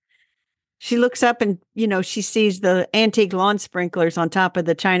here. She looks up and, she sees the antique lawn sprinklers on top of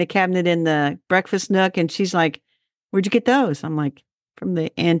the china cabinet in the breakfast nook. And she's like, where'd you get those? I'm like, from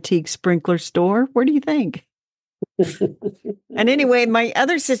the antique sprinkler store. Where do you think? And anyway, my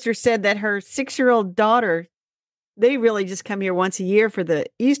other sister said that her 6-year-old daughter, they really just come here once a year for the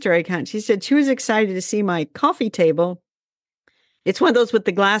Easter egg hunt. She said she was excited to see my coffee table. It's one of those with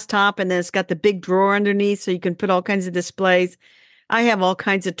the glass top and then it's got the big drawer underneath so you can put all kinds of displays. I have all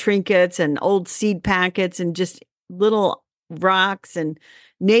kinds of trinkets and old seed packets and just little rocks and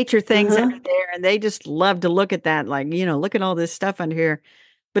nature things under there. And they just love to look at that. Like, look at all this stuff under here.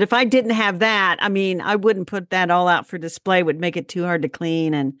 But if I didn't have that, I mean, I wouldn't put that all out for display. It would make it too hard to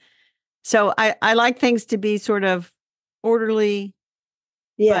clean. And so I like things to be sort of orderly,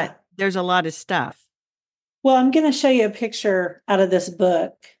 but there's a lot of stuff. Well, I'm going to show you a picture out of this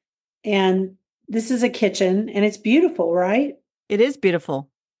book. And this is a kitchen and it's beautiful, right? It is beautiful.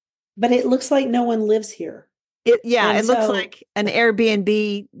 but it looks like no one lives here. And It looks so, like an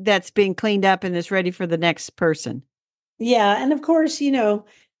Airbnb that's being cleaned up and is ready for the next person. yeah. And of course,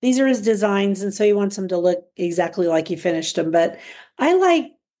 these are his designs. And so he wants them to look exactly like he finished them. But I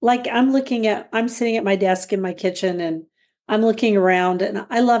like I'm sitting at my desk in my kitchen and I'm looking around and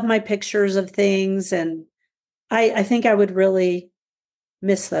I love my pictures of things. And I think I would really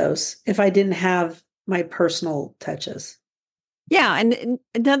miss those if I didn't have my personal touches. Yeah. And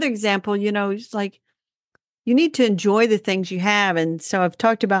another example, it's like you need to enjoy the things you have. And so I've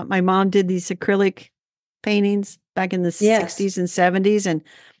talked about my mom did these acrylic paintings back in the Yes. 60s and 70s. And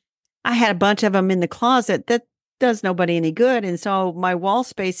I had a bunch of them in the closet. That does nobody any good. And so my wall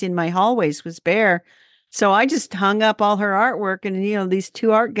space in my hallways was bare. So I just hung up all her artwork and, these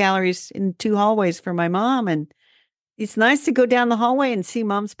two art galleries in two hallways for my mom. And it's nice to go down the hallway and see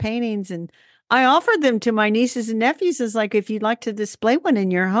mom's paintings. And I offered them to my nieces and nephews as like, if you'd like to display one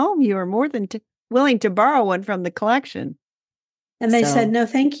in your home, you are more than willing to borrow one from the collection. And they said, So no,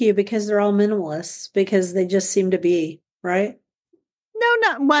 thank you, because they're all minimalists, because they just seem to be, right? no,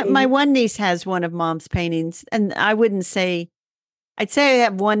 not my Maybe. one niece has one of mom's paintings, and I'd say I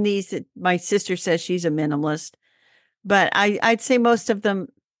have one niece that my sister says she's a minimalist, but I'd say most of them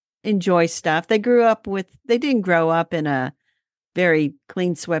enjoy stuff. They didn't grow up in a very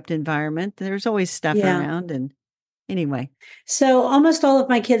clean swept environment. There's always stuff Yeah. around, and anyway. So almost all of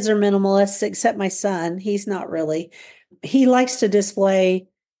my kids are minimalists except my son. He's not really. He likes to display.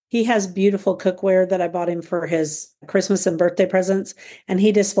 He has beautiful cookware that I bought him for his Christmas and birthday presents, and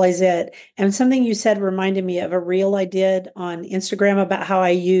he displays it. And something you said reminded me of a reel I did on Instagram about how I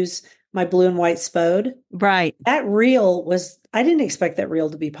use my blue and white spode. Right. That reel I didn't expect that reel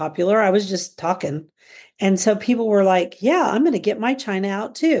to be popular. I was just talking. And so people were like, yeah, I'm going to get my china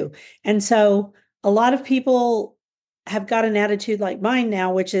out too. And so a lot of people have got an attitude like mine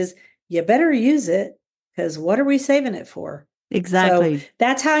now, which is you better use it because what are we saving it for? So Exactly.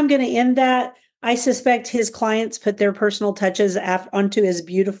 that's how I'm going to end that. I suspect his clients put their personal touches onto his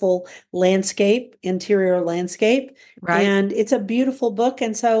beautiful interior landscape. Right. And it's a beautiful book.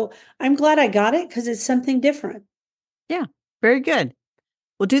 And so I'm glad I got it because it's something different. Yeah. Very good.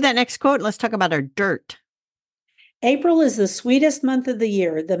 We'll do that next quote. Let's talk about our dirt. April is the sweetest month of the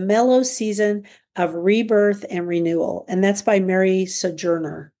year, the mellow season of rebirth and renewal. And that's by Mary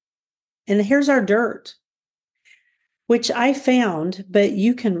Sojourner. And here's our dirt, which I found, but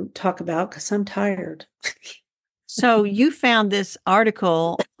you can talk about because I'm tired. So you found this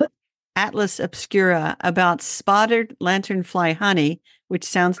article, Atlas Obscura, about spotted lanternfly honey, which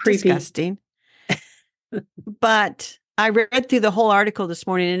sounds Creepy. disgusting. But I read through the whole article this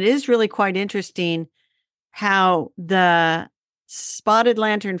morning, and it is really quite interesting how the spotted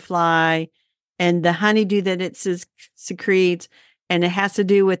lanternfly and the honeydew that it secretes, and it has to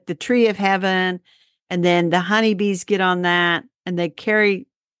do with the tree of heaven. And then the honeybees get on that and they carry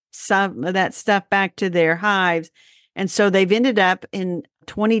some of that stuff back to their hives. And so they've ended up in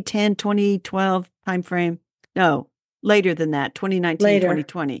 2010, 2012 timeframe. No, later than that, 2019, Later.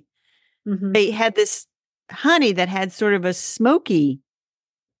 2020. Mm-hmm. They had this honey that had sort of a smoky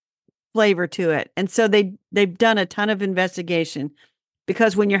flavor to it. And so they've done a ton of investigation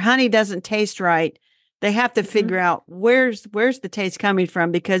because when your honey doesn't taste right, they have to figure out where's the taste coming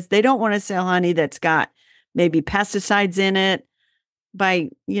from because they don't want to sell honey that's got maybe pesticides in it by,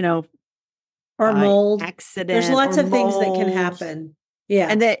 Or by mold. There's accident or lots of things that can molds. happen. Yeah.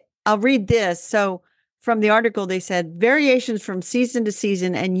 And that I'll read this. So from the article, they said variations from season to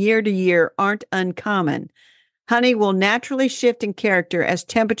season and year to year aren't uncommon. Honey will naturally shift in character as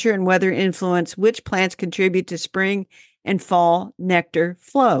temperature and weather influence which plants contribute to spring and fall nectar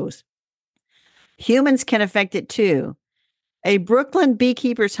flows. Humans can affect it too. A Brooklyn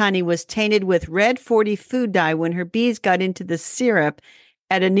beekeeper's honey was tainted with red 40 food dye when her bees got into the syrup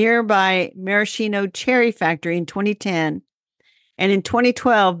at a nearby maraschino cherry factory in 2010. And in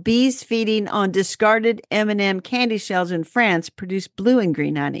 2012, bees feeding on discarded M&M candy shells in France produced blue and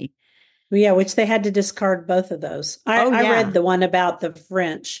green honey. Yeah, which they had to discard both of those. Oh, I read yeah. the one about the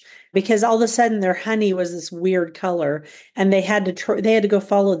French because all of a sudden their honey was this weird color, and they had to go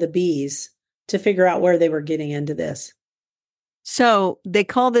follow the bees to figure out where they were getting into this. So they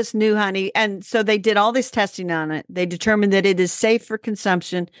call this new honey. And so they did all this testing on it. They determined that it is safe for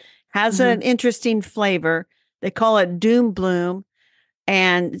consumption, has an interesting flavor. They call it Doom Bloom.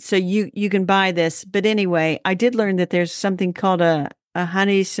 And so you can buy this. But anyway, I did learn that there's something called a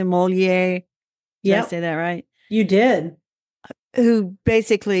honey sommelier. Did I Yep, say that right? you did. Who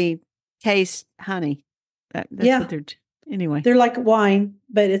basically taste honey. That's what Yeah, they're anyway. they're like wine,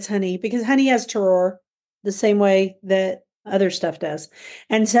 but it's honey because honey has terroir the same way that Other stuff does.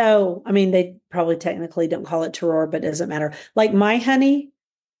 And so, I mean, they probably technically don't call it terroir, but it doesn't matter. Like my honey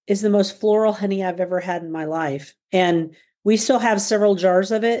is the most floral honey I've ever had in my life. And we still have several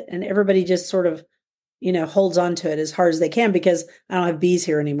jars of it, and everybody just sort of, holds on to it as hard as they can because I don't have bees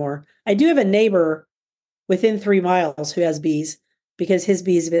here anymore. I do have a neighbor within 3 miles who has bees because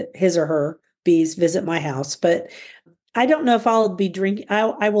his or her bees visit my house. But I don't know if I'll be drinking.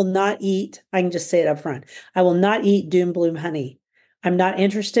 I will not eat. I can just say it up front. I will not eat Doom Bloom honey. I'm not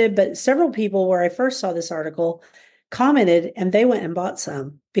interested. But several people, where I first saw this article, commented and they went and bought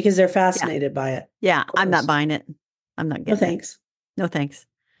some because they're Yeah. fascinated by it. Yeah. I'm not buying it. I'm not No getting thanks. it. No thanks.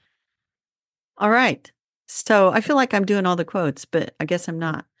 All right. So I feel like I'm doing all the quotes, but I guess I'm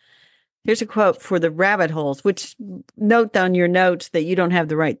not. Here's a quote for the rabbit holes, which note on your notes that you don't have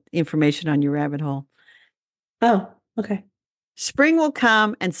the right information on your rabbit hole. Oh, okay. Spring will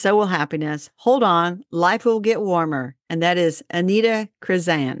come and so will happiness. Hold on, life will get warmer. And that is Anita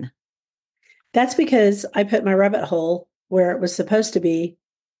Krizan. That's because I put my rabbit hole where it was supposed to be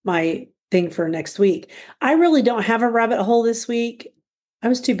my thing for next week. I really don't have a rabbit hole this week. I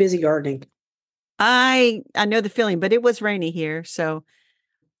was too busy gardening. I know the feeling, but it was rainy here. So,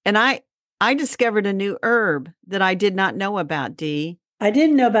 and I discovered a new herb that I did not know about, Dee. I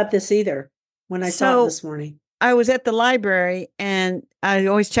didn't know about this either when I saw it So this morning. I was at the library and I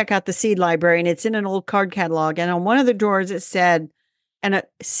always check out the seed library, and it's in an old card catalog. And on one of the drawers, it said, and a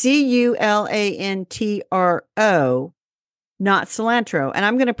Culantro, not cilantro. And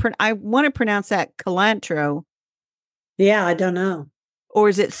I want to pronounce that cilantro. Yeah, I don't know. Or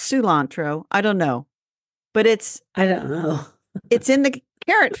is it cilantro? I don't know. But I don't know. it's in the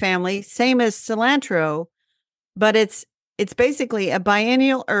carrot family, same as cilantro, but it's basically a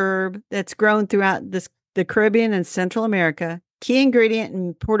biennial herb that's grown throughout the Caribbean and Central America. Key ingredient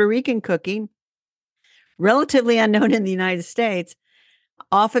in Puerto Rican cooking, relatively unknown in the United States,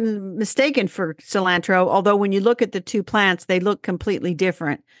 often mistaken for cilantro, although when you look at the two plants, they look completely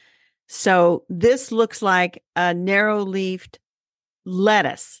different. So this looks like a narrow-leafed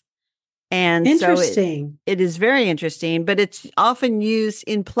lettuce. And Interesting. So it is very interesting, but it's often used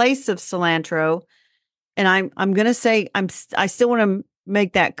in place of cilantro. And I'm going to say I still want to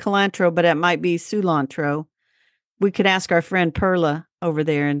make that cilantro, but it might be cilantro. We could ask our friend Perla over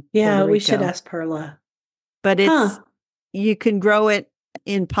there in Puerto Rico. We should ask Perla. But you can grow it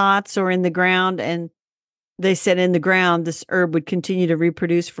in pots or in the ground, and they said in the ground this herb would continue to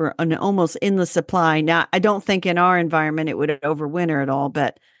reproduce for an almost endless supply. Now, I don't think in our environment it would overwinter at all,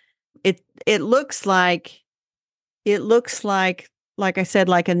 but it looks like like I said,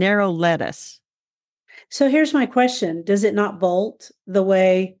 like a narrow lettuce. So here's my question. Does it not bolt the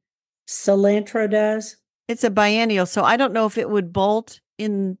way cilantro does? It's a biennial, so I don't know if it would bolt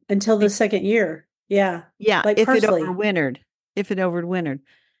in until the second year. Yeah. Yeah, like if parsley. it overwintered. If it overwintered.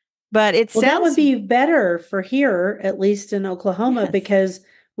 But it Well, sounds that would be better for here, at least in Oklahoma, Yes. because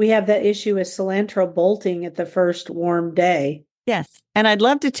we have that issue with cilantro bolting at the first warm day. Yes. And I'd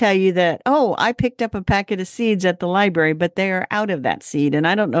love to tell you that, I picked up a packet of seeds at the library, but they are out of that seed. And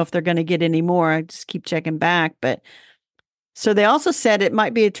I don't know if they're going to get any more. I just keep checking back. But so they also said it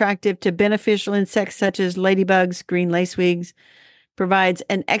might be attractive to beneficial insects such as ladybugs, green lacewings, provides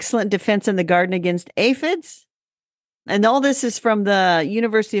an excellent defense in the garden against aphids. And all this is from the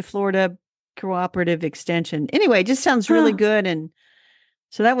University of Florida Cooperative Extension. Anyway, it just sounds really good. And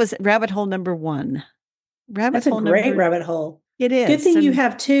so that was rabbit hole number 1. That's a great rabbit hole. It is. Good thing you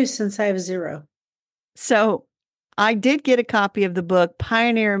have 2 since I have 0. So I did get a copy of the book,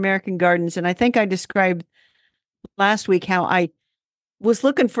 Pioneer American Gardens. And I think I described last week how I was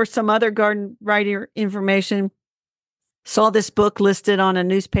looking for some other garden writer information. Saw this book listed on a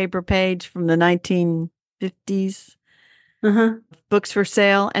newspaper page from the 1950s. Books for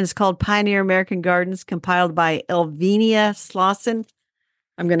sale, and it's called Pioneer American Gardens, compiled by Elvenia Slauson.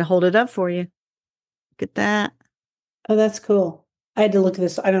 I'm going to hold it up for you. Look at that. Oh, that's cool. I had to look at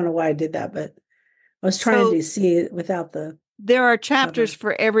this. I don't know why I did that, but I was trying to see it without the. There are chapters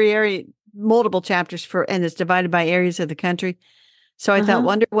for every area, multiple chapters and it's divided by areas of the country. So I thought,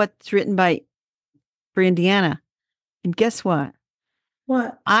 wonder what's written for Indiana. And guess what?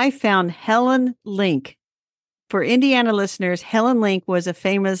 What? I found Helen Link. For Indiana listeners, Helen Link was a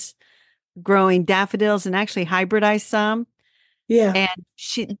famous growing daffodils and actually hybridized some. Yeah.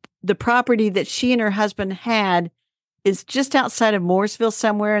 And the property that she and her husband had is just outside of Mooresville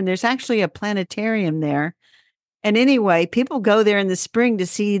somewhere. And there's actually a planetarium there. And anyway, people go there in the spring to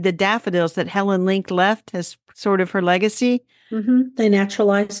see the daffodils that Helen Link left as sort of her legacy. They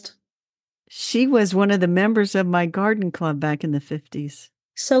naturalized. She was one of the members of my garden club back in the 50s.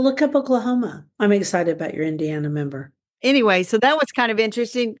 So look up Oklahoma. I'm excited about your Indiana member. anyway, so that was kind of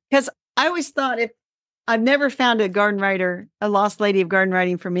interesting because I always thought if I've never found a garden writer, a lost lady of garden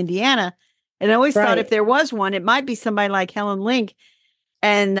writing from Indiana. And I always thought if Right. there was one, it might be somebody like Helen Link.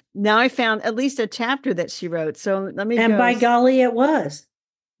 And now I found at least a chapter that she wrote. So let me And go. by golly, it was.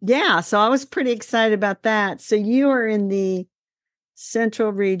 Yeah. So I was pretty excited about that. So you are in the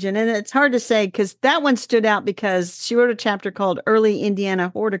central region. And it's hard to say because that one stood out because she wrote a chapter called Early Indiana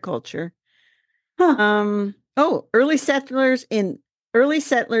Horticulture. Huh. Early Settlers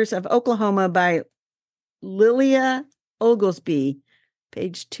of Oklahoma by Lilia Oglesby,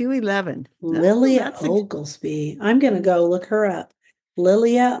 page 211. Oh, Lilia that's Oglesby. I'm going to go look her up.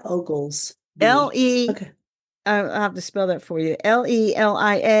 Lilia Oglesby. L-E, Okay. I'll have to spell that for you.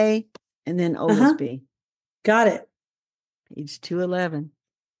 Lelia and then Uh-huh. Oglesby, Got it. page 211.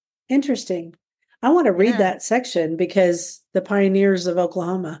 Interesting. I want to read Yeah. that section because the pioneers of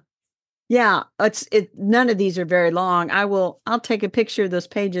Oklahoma. Yeah, none of these are very long. I'll take a picture of those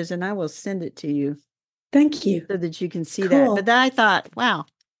pages and I will send it to you Thank you. so that you can see that. Cool. But then I thought, wow.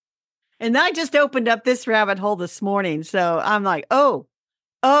 And I just opened up this rabbit hole this morning. So I'm like, oh.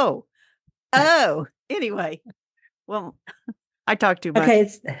 Anyway, well, I talked too much. Okay,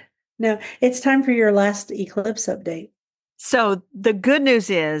 it's time for your last eclipse update. So the good news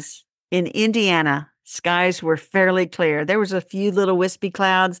is in Indiana, skies were fairly clear. There was a few little wispy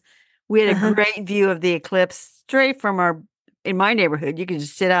clouds. We had a great view of the eclipse straight from in my neighborhood. You could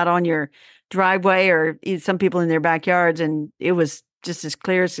just sit out on your driveway or some people in their backyards, and it was just as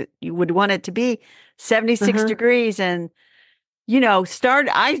clear as you would want it to be. 76 degrees. And,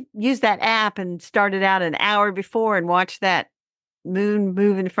 I used that app and started out an hour before and watched that moon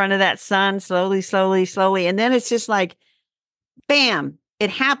move in front of that sun slowly, slowly, slowly. And then it's just like, bam, it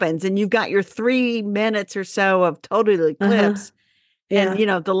happens. And you've got your 3 minutes or so of total eclipse. Yeah.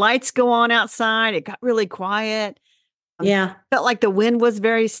 And, the lights go on outside. It got really quiet. Yeah. Felt like the wind was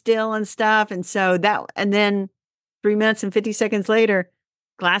very still and stuff. And so and then 3 minutes and 50 seconds later,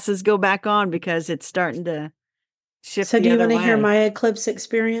 glasses go back on because it's starting to shift So the do you other want to hear way. my eclipse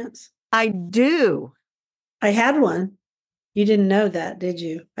experience? I do. I had one. You didn't know that, did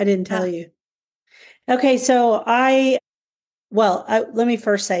you? I didn't tell you. Okay, so let me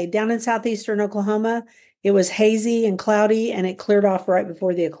first say, down in southeastern Oklahoma, it was hazy and cloudy, and it cleared off right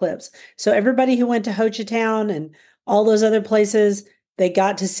before the eclipse. So everybody who went to Hochatown and all those other places, they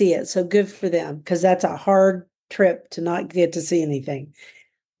got to see it. So good for them, because that's a hard trip to not get to see anything.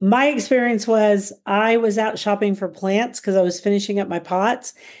 My experience was I was out shopping for plants because I was finishing up my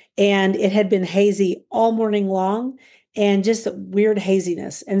pots, and it had been hazy all morning long and just weird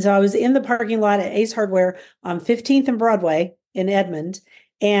haziness. And so I was in the parking lot at Ace Hardware on 15th and Broadway in Edmond.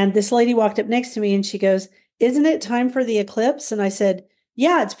 And this lady walked up next to me and she goes, "Isn't it time for the eclipse?" And I said,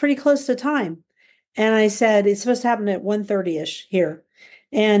 "Yeah, it's pretty close to time." And I said, "It's supposed to happen at 1:30ish here."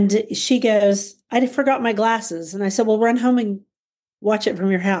 And she goes, "I forgot my glasses." And I said, "Well, run home and watch it from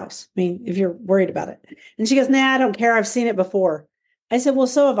your house. I mean, if you're worried about it." And she goes, "Nah, I don't care. I've seen it before." I said, "Well,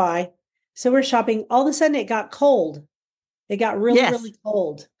 so have I." So we're shopping. All of a sudden it got cold. It got really, Yes. really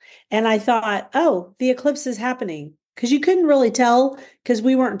cold. And I thought, oh, the eclipse is happening. Because you couldn't really tell because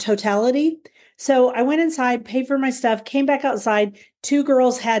we weren't in totality. So I went inside, paid for my stuff, came back outside. 2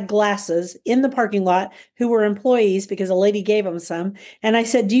 girls had glasses in the parking lot who were employees because a lady gave them some. And I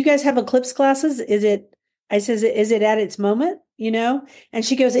said, "Do you guys have eclipse glasses? Is it at its moment? And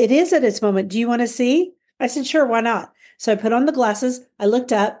she goes, "It is at its moment. Do you want to see?" I said, "Sure, why not?" So I put on the glasses. I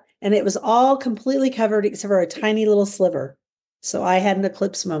looked up and it was all completely covered except for a tiny little sliver. So I had an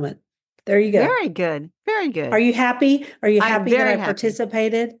eclipse moment. There you go. Very good. Very good. Are you happy? Are you I'm happy that very I happy.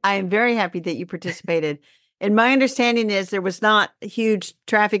 participated? I am very happy that you participated. And my understanding is there was not huge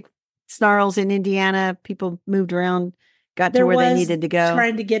traffic snarls in Indiana. People moved around, got to where they needed to go.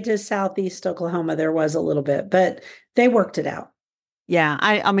 Trying to get to southeast Oklahoma, there was a little bit, but they worked it out. Yeah.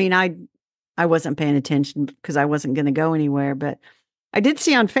 I mean, I wasn't paying attention because I wasn't going to go anywhere, but I did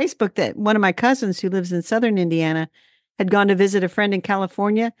see on Facebook that one of my cousins who lives in southern Indiana had gone to visit a friend in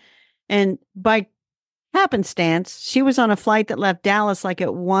California. And by happenstance, she was on a flight that left Dallas like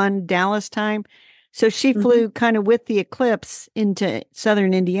at 1 Dallas time. So she flew kind of with the eclipse into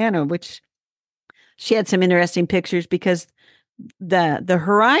southern Indiana, which she had some interesting pictures because the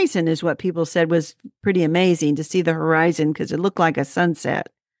horizon is what people said was pretty amazing to see the horizon because it looked like a sunset.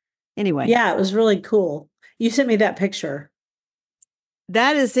 Anyway. Yeah, it was really cool. You sent me that picture.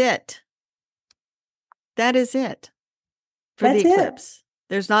 That is it. That is it for the eclipse.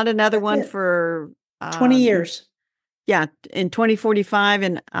 There's not another one for 20 years. Yeah, in 2045,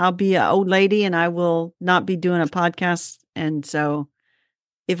 and I'll be an old lady and I will not be doing a podcast. And so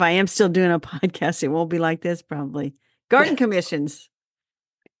if I am still doing a podcast, it won't be like this probably Garden commissions.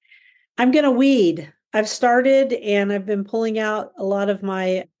 I'm going to weed. I've started and I've been pulling out a lot of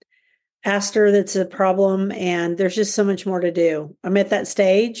my aster that's a problem, and there's just so much more to do. I'm at that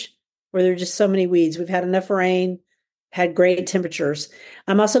stage where there's just so many weeds. We've had enough rain, had great temperatures.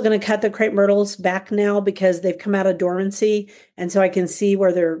 I'm also going to cut the crepe myrtles back now because they've come out of dormancy, and so I can see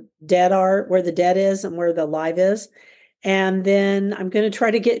where they're dead are, where the dead is and where the live is. And then I'm going to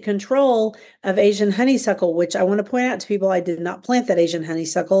try to get control of Asian honeysuckle, which I want to point out to people, I did not plant that Asian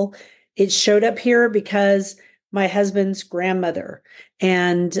honeysuckle. It showed up here because my husband's grandmother,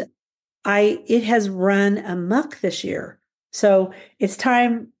 and it has run amok this year. So it's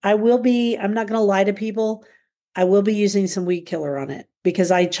time. I'm not going to lie to people. I will be using some weed killer on it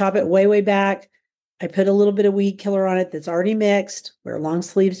because I chop it way, way back. I put a little bit of weed killer on it that's already mixed, wear long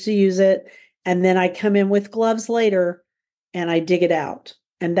sleeves to use it. And then I come in with gloves later and I dig it out.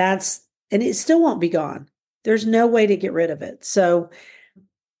 And it still won't be gone. There's no way to get rid of it. So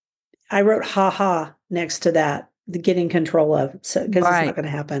I wrote ha next to that, the getting control of, so because it's not going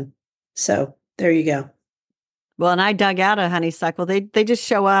to happen. So there you go. Well, and I dug out a honeysuckle. They just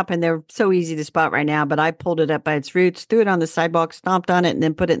show up and they're so easy to spot right now, but I pulled it up by its roots, threw it on the sidewalk, stomped on it, and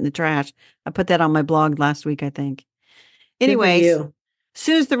then put it in the trash. I put that on my blog last week, I think. Anyways, as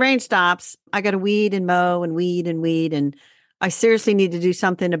soon as the rain stops, I got to weed and mow and weed and weed. And I seriously need to do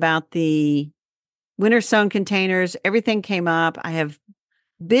something about the winter sown containers. Everything came up. I have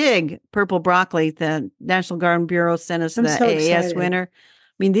big purple broccoli. The National Garden Bureau sent us AAS winter.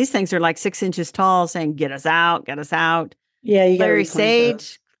 I mean, these things are like 6 inches tall saying, get us out, get us out. Yeah, you got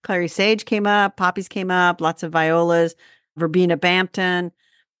Clary sage came up, poppies came up, lots of violas, verbena Bampton,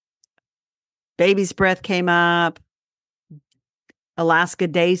 baby's breath came up, Alaska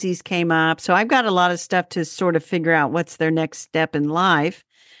daisies came up. So I've got a lot of stuff to sort of figure out what's their next step in life.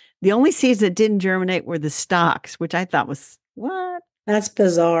 The only seeds that didn't germinate were the stalks, which I thought was, what? That's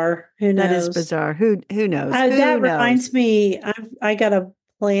bizarre. Who knows? That is bizarre. Who knows? That reminds me, I got a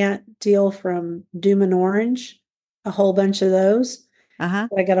plant deal from Doom and Orange, a whole bunch of those. I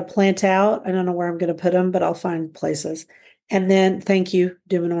got to plant out. I don't know where I'm going to put them, but I'll find places. And then thank you,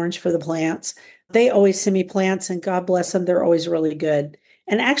 Doom and Orange, for the plants. They always send me plants, and God bless them. They're always really good.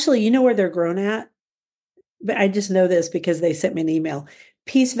 And actually, you know where they're grown at? But I just know this because they sent me an email.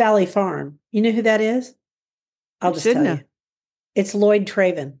 Peace Valley Farm. You know who that is? I'll just tell you. It's Lloyd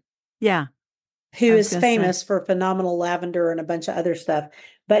Traven. Yeah. Who is famous for phenomenal lavender and a bunch of other stuff.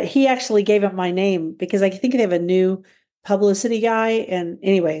 But he actually gave up my name because I think they have a new publicity guy. And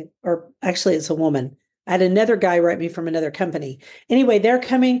anyway, or actually it's a woman. I had another guy write me from another company. Anyway, they're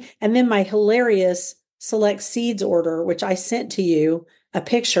coming. And then my hilarious select seeds order, which I sent to you a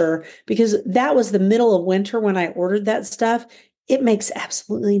picture because that was the middle of winter when I ordered that stuff. It makes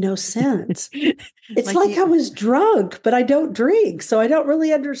absolutely no sense. It's like I was drunk, but I don't drink, so I don't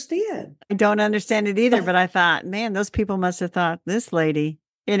really understand. I don't understand it either, but I thought, man, those people must have thought, this lady.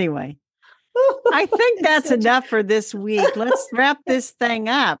 Anyway, I think that's enough for this week. Let's wrap this thing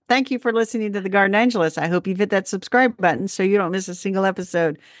up. Thank you for listening to The Garden Angelist. I hope you've hit that subscribe button so you don't miss a single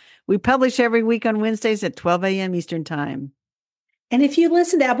episode. We publish every week on Wednesdays at 12 a.m. Eastern Time. And if you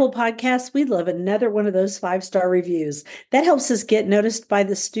listen to Apple Podcasts, we'd love another one of those 5-star reviews. That helps us get noticed by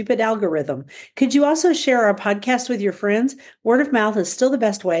the stupid algorithm. Could you also share our podcast with your friends? Word of mouth is still the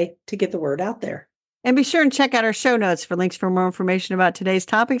best way to get the word out there. And be sure and check out our show notes for links for more information about today's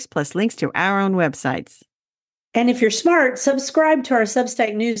topics, plus links to our own websites. And if you're smart, subscribe to our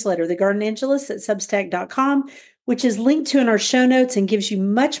Substack newsletter, The Garden Angelist at substack.com, which is linked to in our show notes and gives you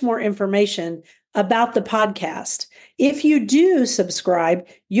much more information about the podcast. If you do subscribe,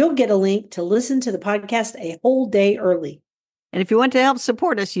 you'll get a link to listen to the podcast a whole day early. And if you want to help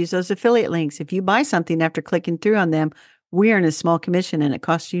support us, use those affiliate links. If you buy something after clicking through on them, we earn a small commission and it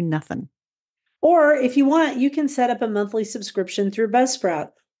costs you nothing. Or if you want, you can set up a monthly subscription through Buzzsprout,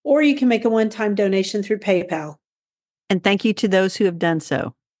 or you can make a one-time donation through PayPal. And thank you to those who have done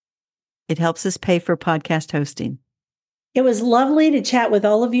so. It helps us pay for podcast hosting. It was lovely to chat with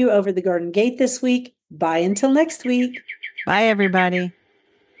all of you over the Garden Gate this week. Bye until next week. Bye, everybody.